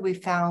family, we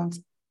found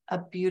a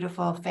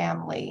beautiful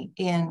family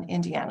in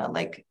Indiana,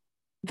 like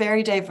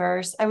very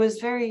diverse. It was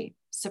very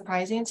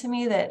surprising to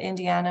me that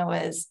Indiana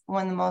was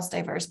one of the most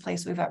diverse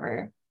places we've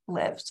ever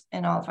lived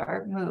in all of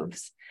our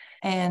moves.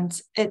 And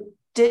it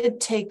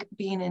did take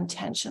being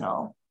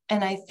intentional.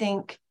 And I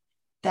think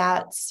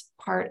that's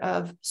part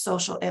of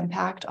social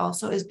impact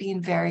also, is being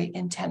very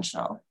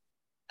intentional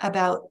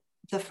about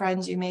the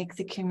friends you make,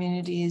 the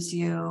communities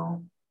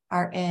you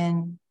are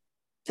in,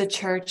 the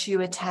church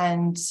you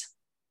attend.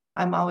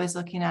 I'm always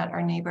looking at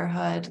our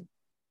neighborhood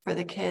for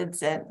the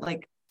kids, and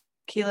like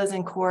Keela's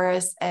in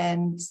chorus,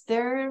 and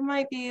there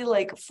might be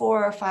like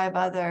 4 or 5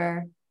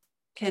 other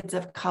kids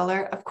of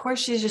color. Of course,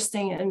 she's just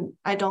singing, and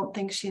I don't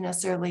think she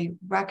necessarily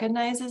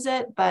recognizes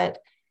it, but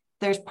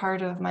there's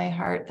part of my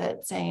heart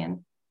that's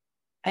saying,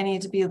 I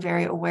need to be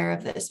very aware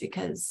of this,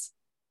 because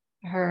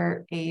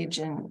her age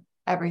and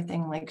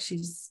everything, like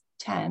she's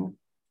 10,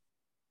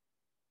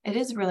 it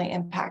is really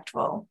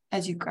impactful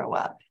as you grow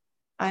up.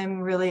 I'm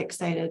really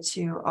excited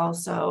to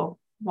also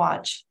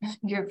watch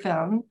your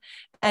film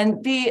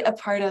and be a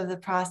part of the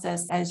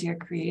process as you're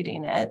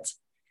creating it.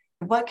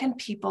 What can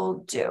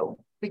people do?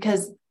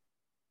 Because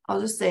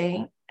I'll just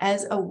say,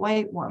 as a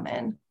white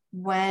woman,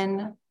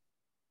 when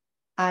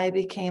I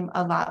became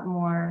a lot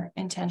more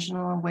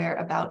intentional and aware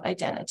about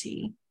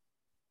identity,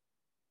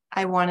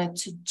 I wanted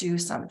to do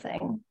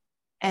something.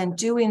 And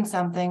doing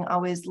something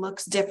always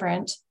looks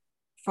different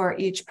for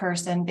each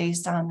person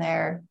based on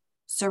their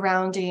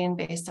surrounding,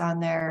 based on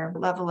their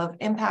level of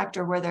impact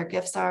or where their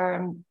gifts are.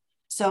 And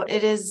so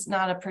it is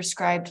not a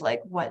prescribed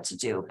like what to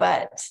do,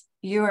 but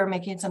you are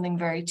making something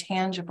very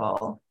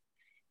tangible.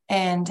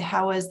 And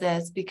how is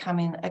this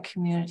becoming a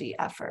community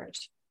effort?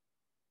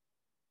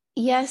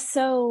 Yes,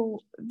 so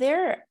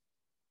there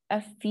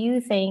a few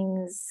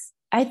things.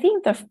 I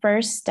think the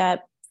first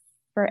step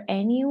for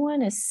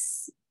anyone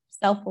is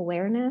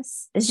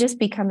self-awareness, is just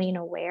becoming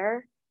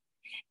aware.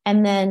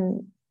 And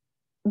then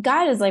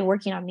God is like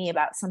working on me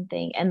about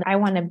something. And I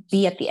want to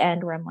be at the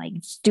end where I'm like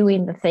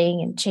doing the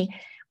thing and change.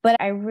 But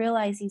I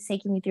realize he's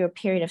taking me through a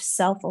period of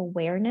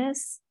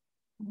self-awareness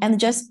and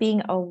just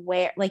being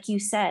aware. Like you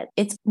said,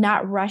 it's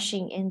not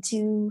rushing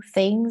into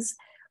things,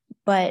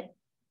 but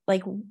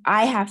like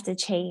I have to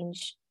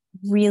change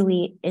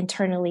really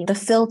internally the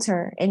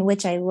filter in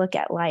which I look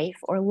at life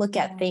or look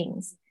at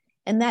things.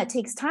 And that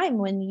takes time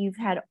when you've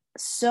had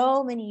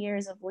so many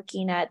years of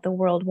looking at the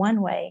world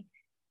one way.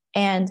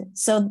 And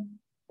so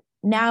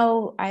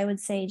now I would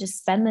say just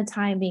spend the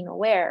time being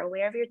aware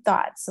of your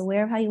thoughts,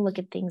 aware of how you look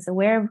at things,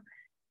 aware of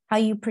how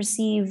you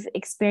perceive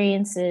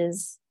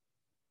experiences,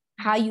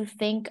 how you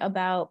think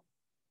about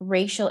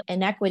racial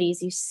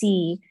inequities you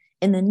see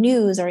in the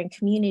news or in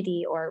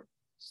community, or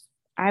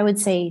I would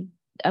say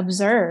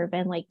observe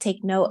and like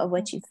take note of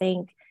what you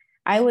think.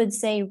 I would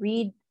say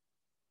read,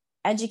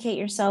 educate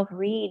yourself,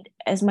 read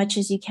as much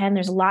as you can.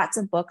 There's lots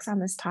of books on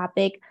this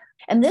topic.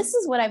 And this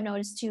is what I've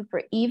noticed too,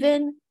 for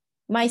even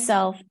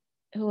myself,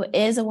 who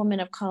is a woman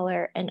of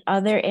color, and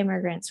other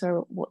immigrants who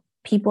are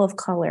people of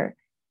color,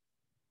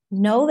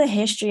 know the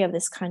history of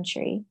this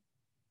country.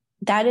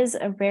 That is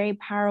a very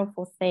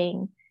powerful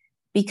thing,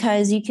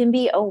 because you can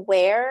be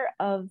aware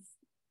of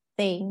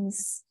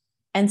things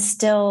and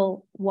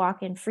still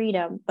walk in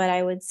freedom. But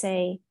I would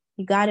say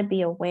you got to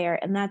be aware,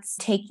 and that's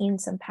taking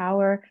some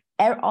power.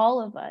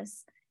 All of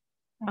us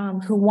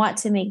who want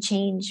to make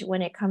change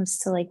when it comes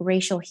to like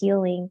racial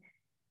healing.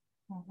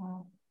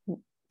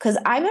 Because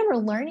I remember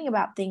learning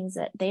about things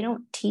that they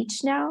don't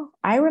teach now.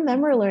 I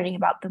remember learning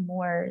about the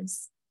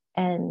Moors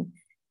and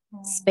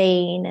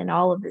Spain and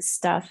all of this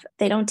stuff.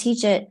 They don't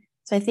teach it.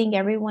 So I think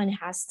everyone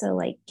has to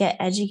like get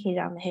educated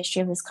on the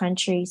history of this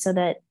country so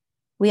that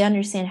we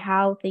understand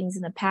how things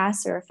in the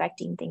past are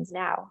affecting things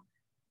now.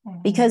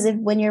 Because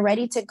when you're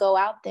ready to go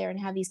out there and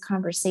have these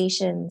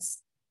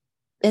conversations,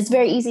 it's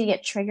very easy to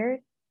get triggered.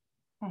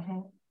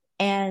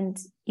 And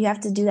you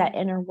have to do that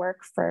inner work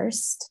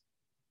first.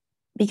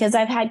 Because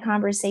I've had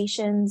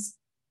conversations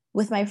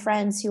with my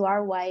friends who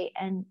are white,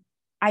 and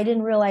I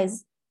didn't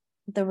realize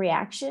the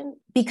reaction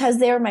because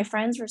they were my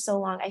friends for so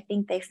long. I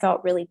think they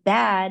felt really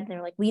bad.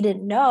 They're like, we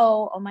didn't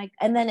know. Oh my.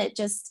 And then it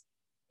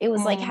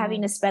was like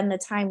having to spend the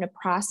time to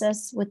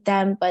process with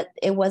them, but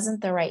it wasn't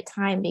the right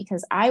time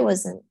because I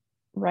wasn't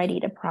ready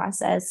to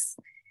process.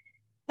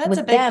 That's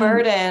a big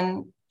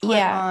burden put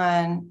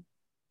on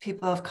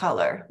people of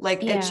color.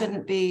 Like it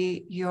shouldn't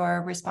be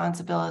your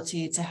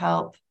responsibility to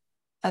help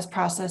us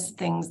process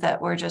things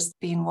that we're just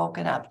being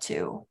woken up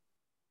to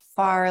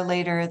far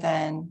later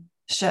than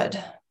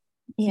should.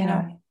 You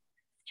know?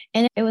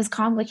 And it was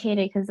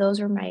complicated because those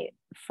were my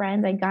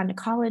friends I'd gone to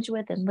college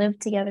with and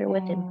lived together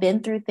with and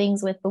been through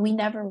things with, but we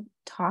never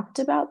talked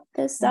about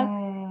this stuff.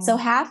 So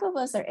half of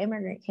us are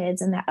immigrant kids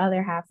and the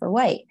other half are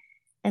white.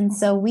 And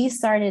so we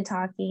started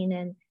talking,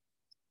 and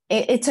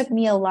it took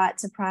me a lot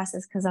to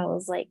process because I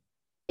was like,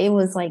 it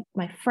was like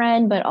my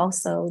friend, but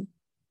also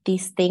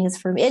these things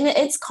for me. And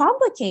it's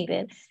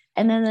complicated.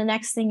 And then the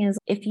next thing is,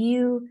 if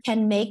you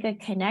can make a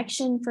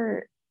connection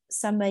for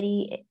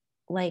somebody,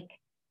 like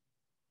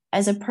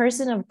as a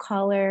person of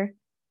color,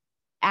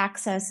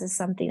 access is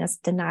something that's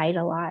denied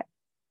a lot.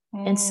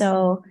 And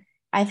so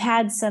I've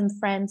had some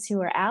friends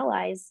who are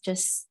allies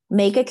just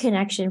make a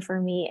connection for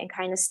me and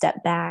kind of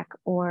step back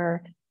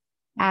or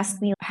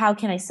ask me, how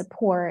can I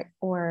support?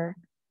 Or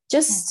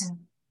just,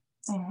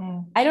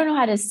 I don't know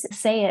how to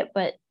say it,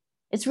 but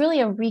it's really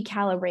a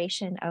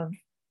recalibration of,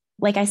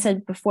 like I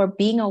said before,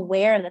 being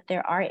aware that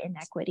there are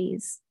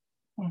inequities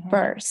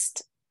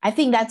first. I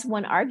think that's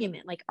one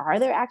argument. Like, are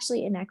there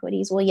actually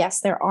inequities? Well,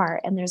 yes, there are.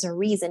 And there's a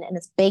reason, and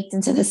it's baked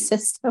into the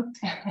system.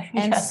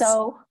 And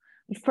so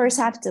you first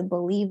have to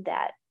believe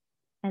that.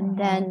 And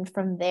then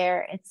from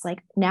there, it's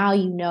like, now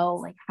you know,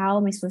 like, how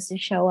am I supposed to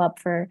show up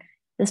for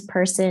this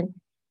person?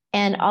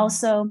 And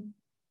also,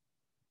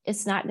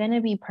 it's not going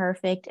to be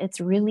perfect. It's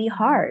really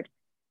hard.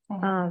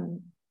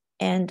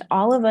 And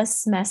all of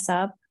us mess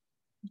up.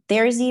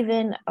 There's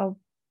even a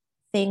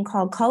thing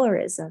called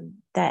colorism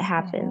that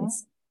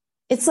happens.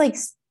 It's like,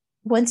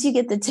 once you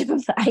get the tip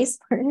of the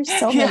iceberg, there's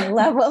so many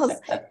levels.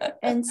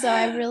 And so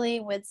I really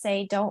would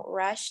say, don't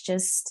rush,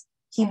 just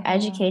keep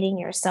educating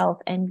yourself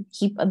and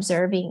keep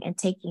observing and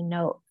taking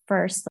note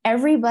first.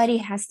 Everybody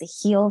has to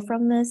heal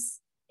from this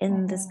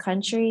in this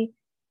country.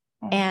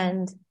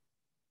 And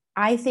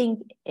I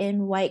think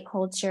in white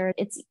culture,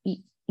 it's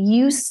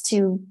used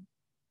to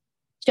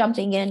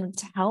jumping in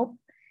to help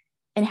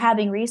and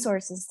having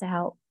resources to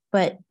help,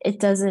 but it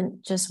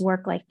doesn't just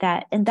work like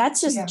that. And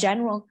that's just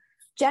general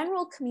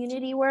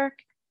community work.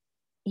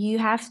 You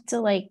have to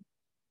like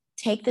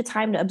take the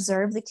time to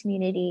observe the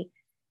community,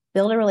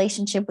 build a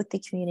relationship with the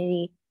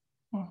community,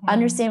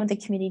 understand what the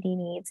community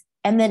needs,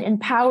 and then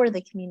empower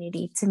the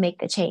community to make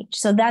the change.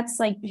 So that's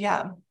like,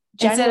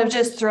 instead of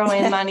just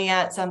throwing money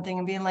at something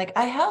and being like,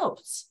 I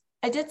helped,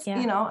 I did,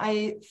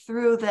 I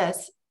threw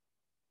this.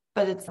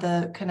 but it's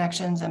the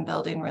connections and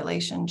building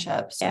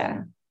relationships Yeah.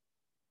 and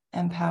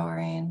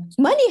empowering.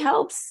 Money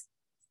helps.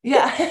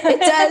 Yeah, it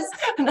does.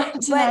 I'm not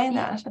denying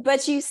that.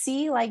 But you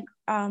see, like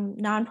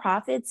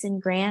nonprofits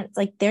and grants,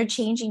 like they're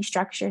changing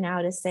structure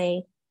now to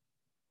say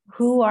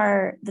who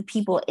are the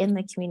people in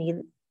the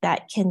community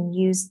that can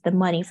use the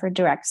money for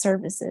direct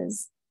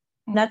services.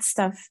 That's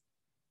stuff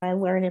I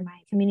learned in my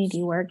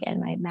community work and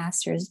my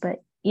master's.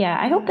 But yeah,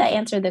 I hope that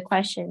answered the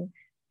question.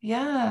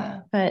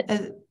 Yeah. But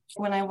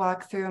when I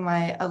walk through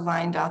my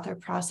aligned author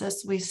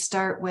process, we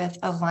start with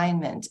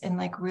alignment and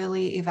like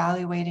really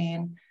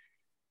evaluating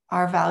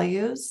our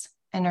values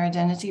and our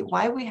identity,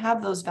 why we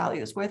have those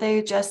values. Were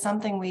they just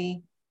something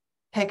we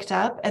picked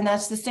up? And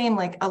that's the same,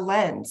 like a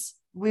lens.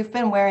 We've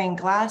been wearing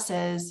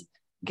glasses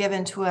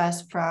given to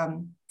us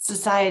from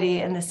society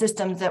and the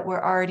systems that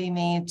were already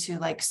made to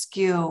like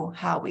skew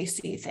how we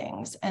see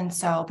things. And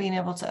so being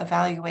able to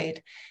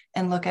evaluate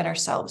and look at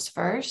ourselves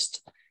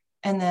first,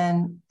 and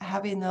then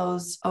having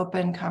those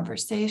open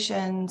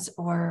conversations.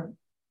 Or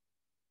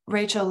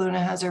Rachel Luna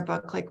has her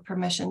book, like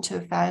Permission to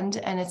Offend.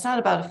 And it's not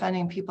about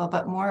offending people,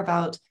 but more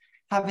about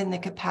having the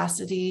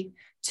capacity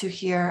to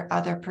hear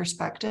other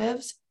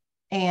perspectives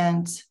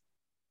and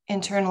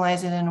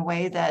internalize it in a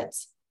way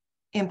that's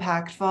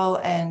impactful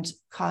and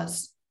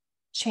cause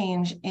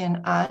change in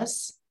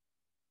us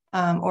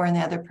or in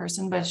the other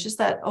person. But it's just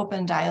that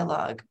open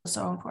dialogue,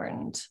 so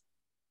important.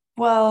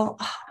 Well,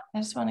 I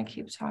just want to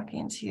keep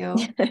talking to you.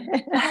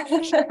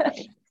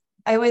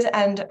 I always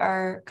end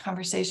our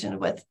conversation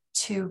with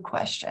 2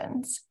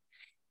 questions.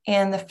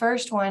 And the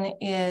first one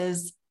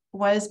is,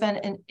 what has been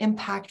an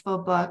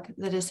impactful book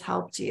that has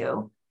helped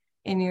you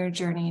in your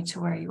journey to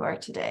where you are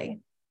today?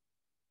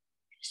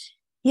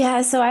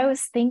 Yeah, so I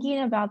was thinking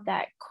about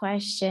that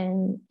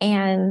question.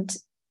 And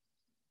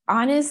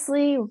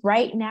honestly,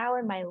 right now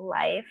in my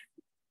life,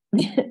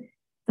 the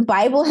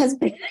Bible has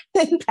been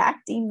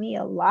impacting me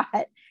a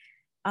lot.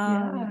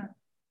 Yeah.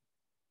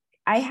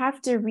 I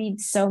have to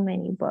read so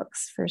many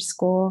books for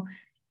school.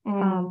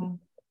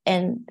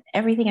 And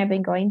everything I've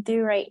been going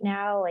through right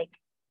now, like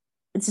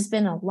it's just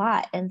been a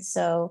lot. And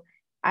so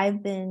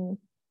I've been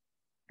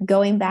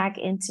going back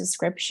into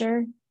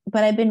scripture,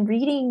 but I've been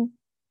reading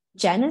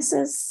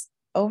Genesis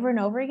over and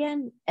over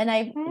again. And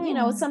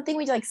it's something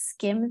we like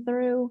skim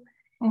through.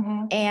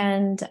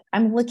 And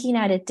I'm looking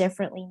at it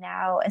differently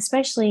now,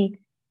 especially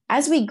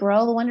as we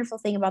grow. The wonderful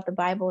thing about the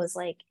Bible is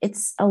like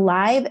it's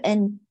alive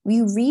and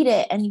you read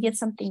it and you get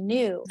something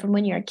new from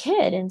when you're a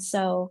kid. And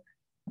so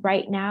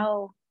right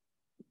now,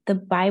 the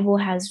Bible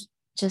has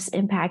just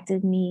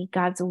impacted me.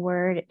 God's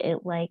word,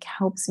 it like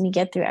helps me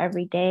get through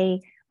every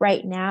day.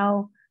 Right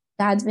now,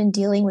 God's been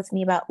dealing with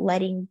me about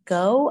letting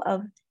go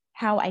of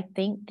how I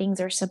think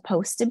things are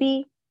supposed to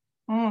be.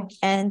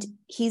 And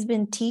he's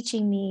been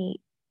teaching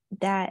me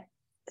that.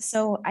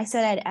 So I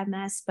said I had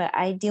MS, but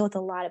I deal with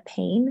a lot of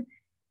pain.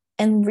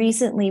 And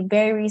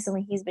very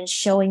recently, he's been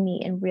showing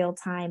me in real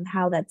time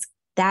how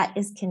that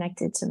is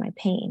connected to my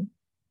pain.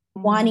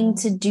 Wanting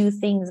to do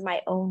things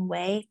my own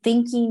way,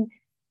 thinking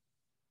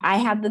I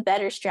have the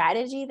better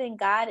strategy than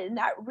God, and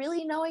not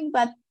really knowing.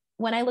 But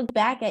when I look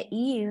back at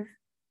Eve,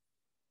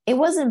 it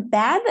wasn't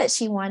bad that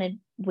she wanted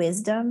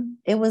wisdom.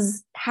 It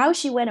was how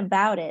she went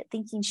about it,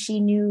 thinking she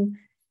knew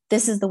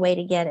this is the way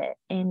to get it.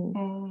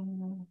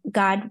 And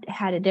God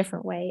had a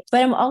different way.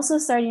 But I'm also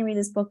starting to read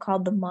this book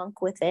called The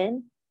Monk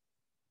Within.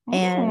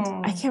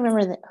 And I can't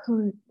remember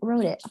who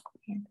wrote it. Oh,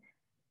 man.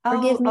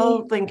 Forgive me.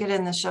 I'll link it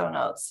in the show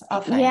notes.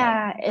 I'll find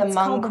it. The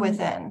Monk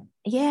Within.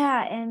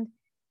 Yeah. And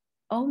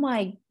oh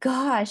my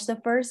gosh, the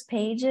first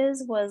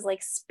pages was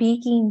like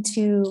speaking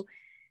to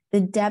the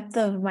depth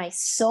of my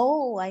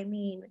soul. I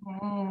mean,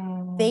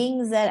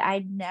 things that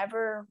I'd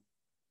never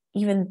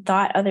even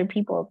thought other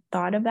people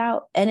thought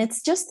about. And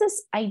it's just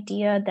this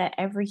idea that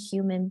every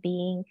human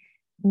being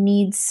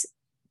needs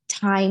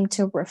time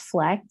to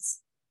reflect,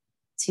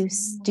 to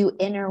do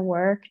inner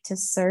work, to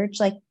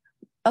search. Like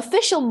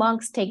official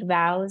monks take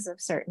vows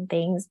of certain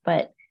things,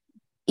 but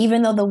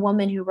even though the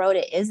woman who wrote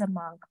it is a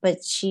monk,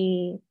 but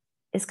she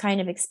is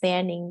kind of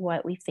expanding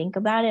what we think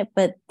about it,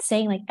 but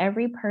saying like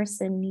every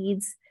person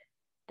needs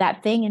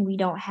that thing and we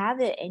don't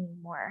have it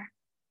anymore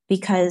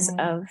because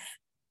of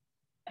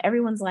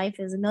everyone's life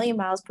is a million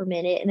miles per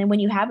minute. And then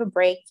when you have a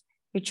break,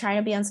 you're trying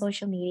to be on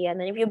social media. And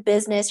then if you have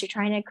business, you're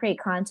trying to create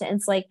content.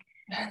 It's like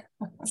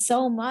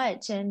so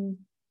much. And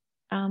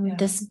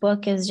this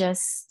book is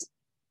just,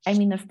 I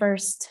mean, the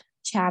first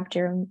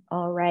chapter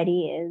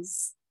already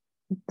is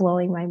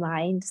blowing my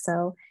mind.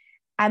 So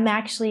I'm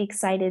actually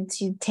excited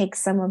to take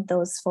some of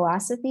those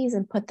philosophies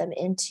and put them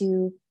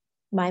into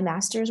my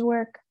master's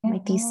work, my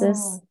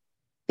thesis,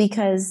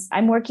 because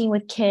I'm working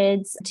with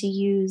kids to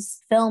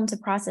use film to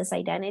process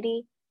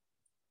identity.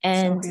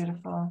 And so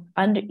beautiful.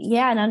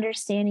 And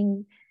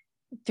understanding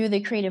through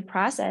the creative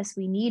process,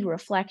 we need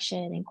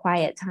reflection and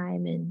quiet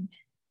time. And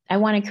I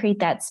want to create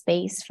that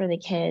space for the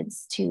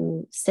kids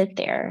to sit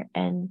there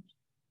and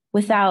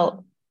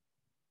without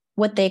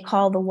what they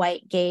call the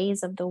white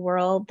gaze of the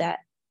world that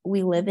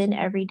we live in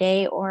every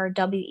day, or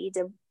W.E.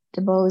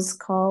 Du Bois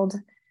called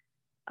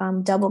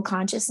double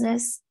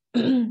consciousness.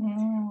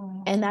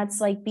 Mm. And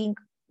that's like being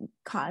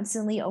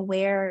constantly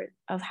aware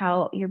of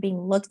how you're being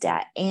looked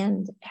at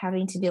and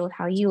having to deal with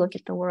how you look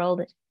at the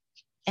world.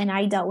 And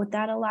I dealt with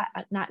that a lot,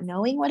 not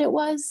knowing what it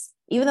was,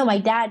 even though my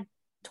dad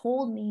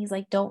told me, he's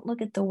like, don't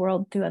look at the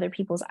world through other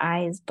people's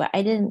eyes. But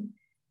I didn't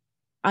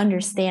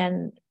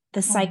understand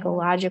the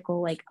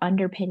psychological like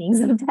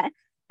underpinnings of that.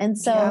 And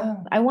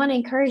so I want to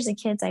encourage the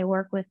kids I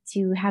work with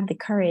to have the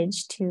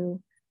courage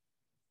to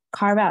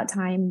carve out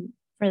time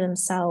for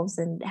themselves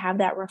and have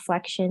that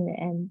reflection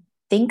and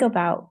think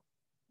about,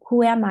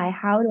 who am I?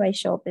 How do I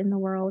show up in the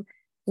world?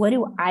 What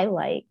do I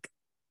like?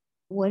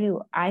 What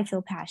do I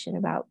feel passionate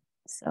about?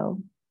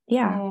 So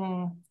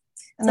yeah.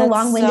 It's a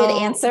long-winded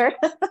answer.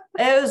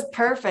 It was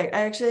perfect.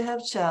 I actually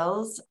have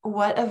chills.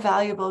 What a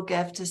valuable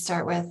gift to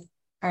start with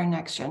our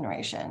next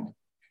generation.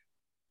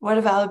 What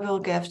a valuable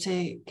gift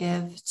to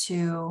give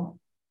to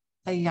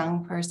a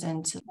young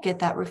person to get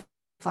that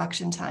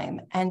reflection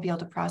time and be able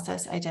to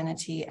process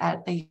identity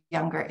at a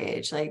younger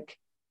age. Like,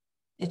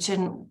 it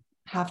shouldn't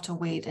have to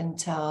wait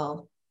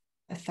until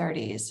the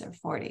 30s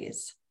or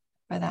 40s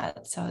for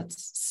that. So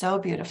it's so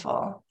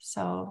beautiful,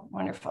 so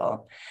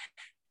wonderful.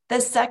 The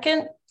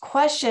second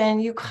question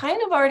you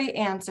kind of already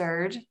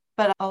answered,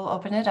 but I'll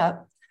open it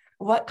up.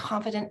 What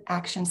confident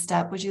action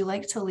step would you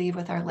like to leave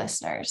with our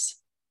listeners?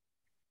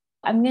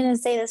 I'm going to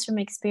say this from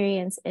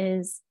experience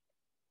is,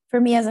 for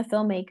me as a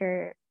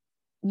filmmaker,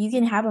 you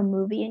can have a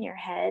movie in your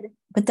head,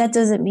 but that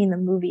doesn't mean the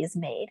movie is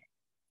made.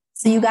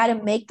 So you got to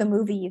make the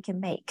movie you can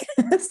make.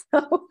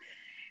 So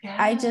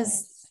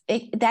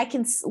that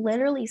can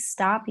literally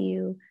stop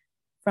you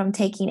from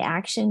taking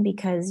action,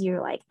 because you're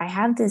like, I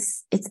have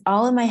this, it's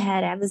all in my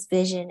head. I have this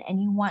vision,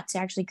 and you want to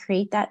actually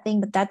create that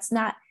thing, but that's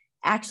not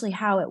actually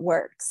how it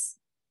works.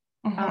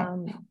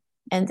 And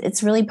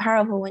it's really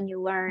powerful when you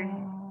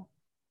learn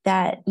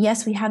that,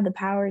 yes, we have the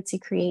power to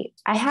create.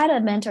 I had a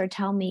mentor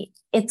tell me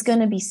it's going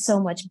to be so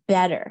much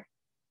better,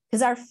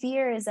 because our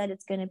fear is that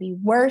it's going to be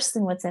worse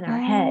than what's in our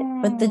head.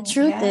 But the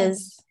truth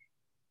is,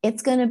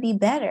 it's going to be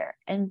better.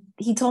 And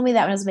he told me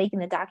that when I was making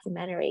the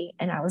documentary,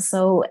 and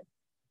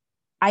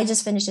I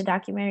just finished a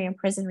documentary on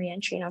prison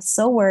reentry, and I was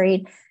so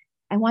worried.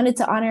 I wanted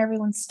to honor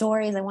everyone's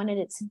stories. I wanted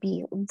it to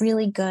be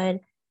really good.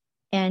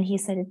 And he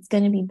said, it's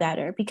going to be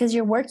better because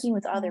you're working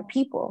with other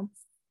people.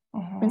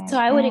 And so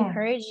I would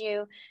encourage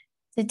you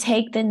to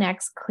take the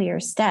next clear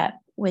step,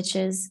 which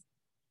is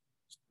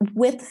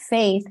with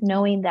faith,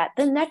 knowing that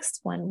the next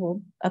one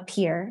will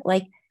appear.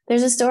 Like,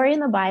 there's a story in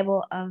the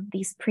Bible of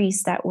these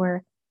priests that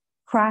were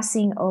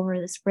crossing over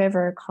this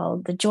river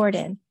called the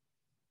Jordan.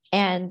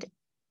 And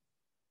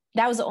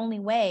that was the only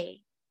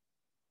way.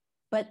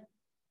 But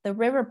the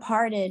river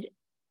parted,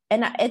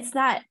 and it's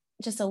not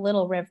just a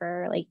little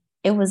river, like,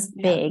 it was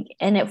big,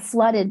 and it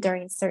flooded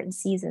during certain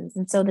seasons.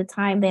 And so the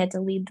time they had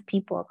to lead the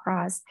people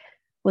across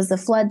was the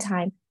flood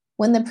time.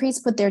 When the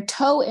priests put their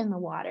toe in the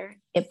water,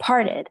 it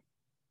parted.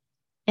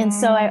 And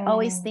so I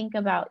always think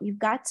about, you've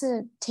got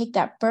to take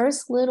that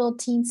first little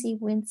teensy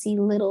wincy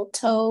little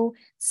toe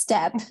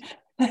step,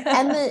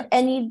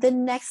 and the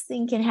next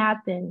thing can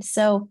happen.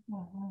 So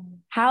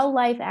how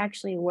life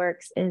actually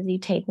works is you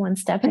take one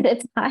step at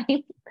a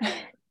time.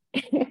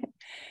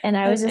 And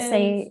I would just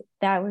say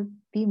that would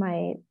be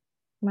my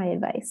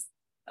advice.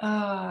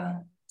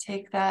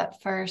 Take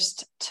that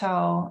first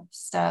toe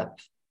step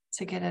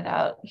to get it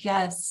out.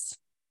 Yes.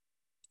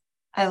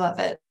 I love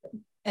it.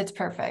 It's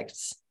perfect.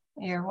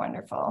 You're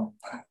wonderful.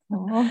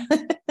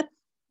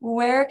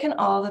 Where can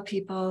all the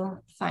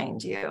people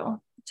find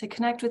you to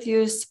connect with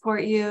you,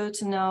 support you,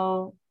 to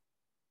know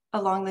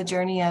along the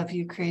journey of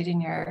you creating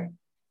your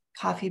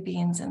Coffee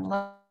Beans and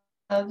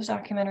Love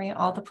documentary,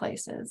 all the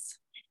places?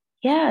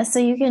 Yeah, so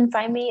you can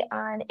find me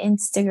on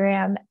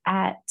Instagram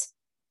at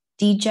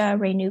Dija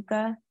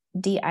Renuka,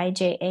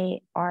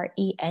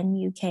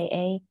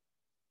 DijaRenuka.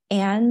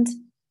 And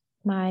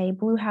my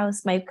Blue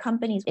House, my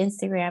company's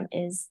Instagram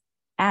is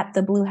at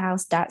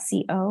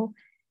thebluehouse.co.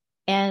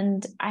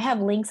 And I have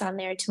links on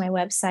there to my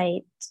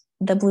website.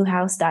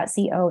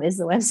 Thebluehouse.co is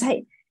the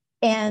website.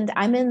 And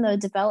I'm in the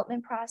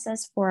development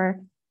process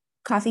for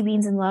Coffee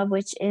Beans and Love,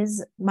 which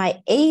is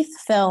my 8th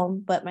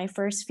film, but my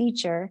first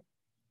feature.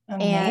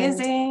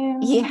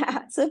 Amazing.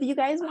 And so if you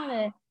guys want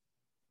to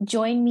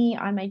join me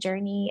on my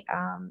journey,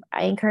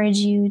 I encourage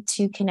you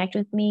to connect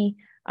with me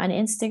on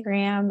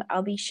Instagram.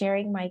 I'll be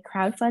sharing my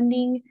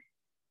crowdfunding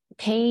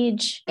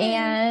page,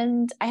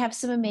 and I have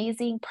some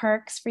amazing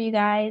perks for you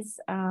guys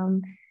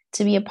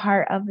to be a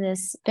part of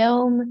this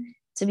film,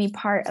 to be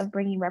part of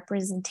bringing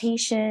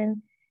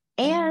representation.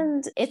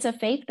 And it's a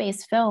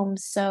faith-based film,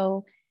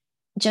 so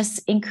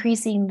just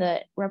increasing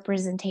the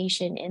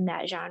representation in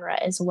that genre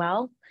as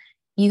well.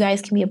 You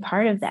guys can be a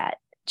part of that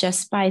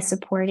just by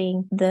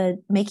supporting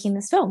making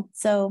this film.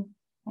 So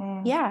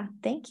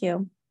thank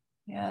you.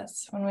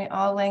 Yes, when we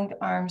all link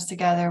arms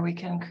together, we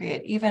can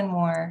create even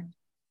more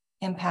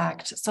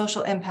impact,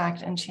 social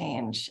impact and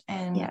change.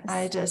 And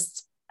I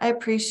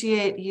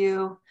appreciate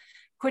you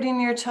putting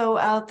your toe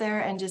out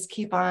there and just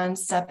keep on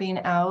stepping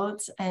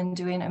out and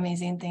doing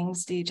amazing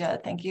things,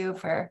 Dija. Thank you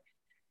for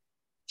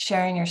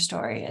sharing your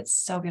story. It's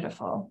so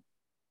beautiful.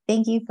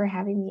 Thank you for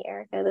having me,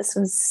 Erica. This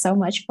was so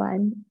much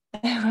fun.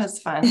 It was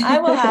fun. I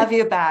will have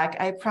you back,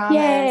 I promise.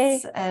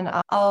 Yay. And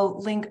I'll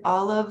link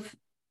all of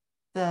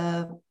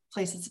the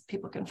places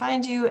people can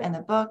find you and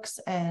the books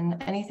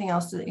and anything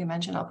else that you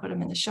mentioned. I'll put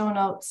them in the show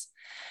notes.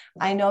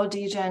 I know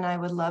Dija and I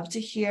would love to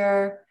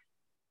hear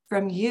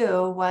from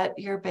you what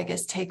your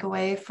biggest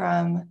takeaway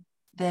from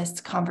this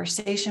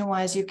conversation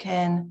was. You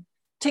can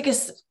take a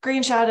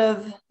screenshot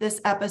of this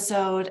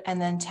episode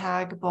and then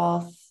tag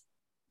both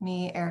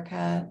me,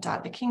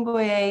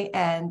 Erica.Akingboye,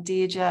 and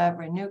Dija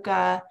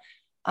Renuka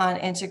on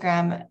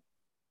Instagram.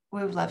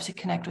 We would love to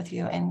connect with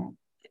you and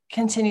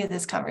continue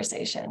this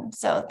conversation.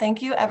 So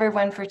thank you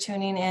everyone for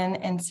tuning in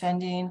and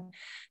spending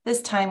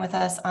this time with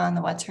us on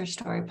the What's Her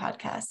Story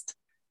podcast.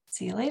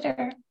 See you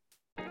later.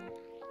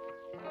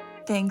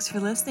 Thanks for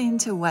listening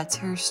to What's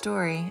Her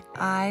Story.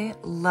 I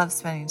love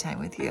spending time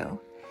with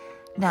you.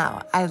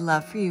 Now, I'd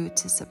love for you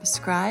to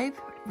subscribe,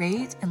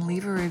 rate, and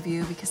leave a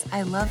review because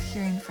I love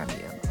hearing from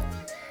you.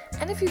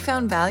 And if you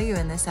found value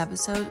in this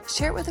episode,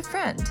 share it with a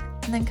friend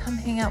and then come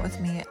hang out with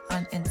me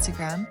on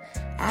Instagram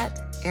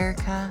at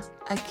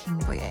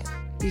Erica.Akingboye.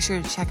 Be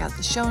sure to check out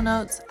the show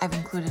notes. I've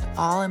included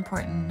all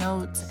important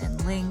notes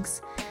and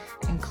links,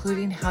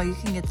 including how you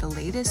can get the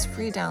latest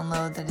free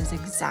download that is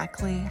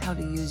exactly how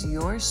to use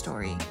your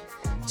story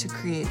to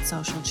create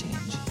social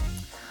change.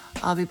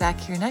 I'll be back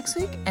here next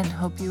week and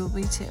hope you will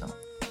be too.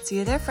 See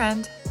you there,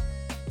 friend.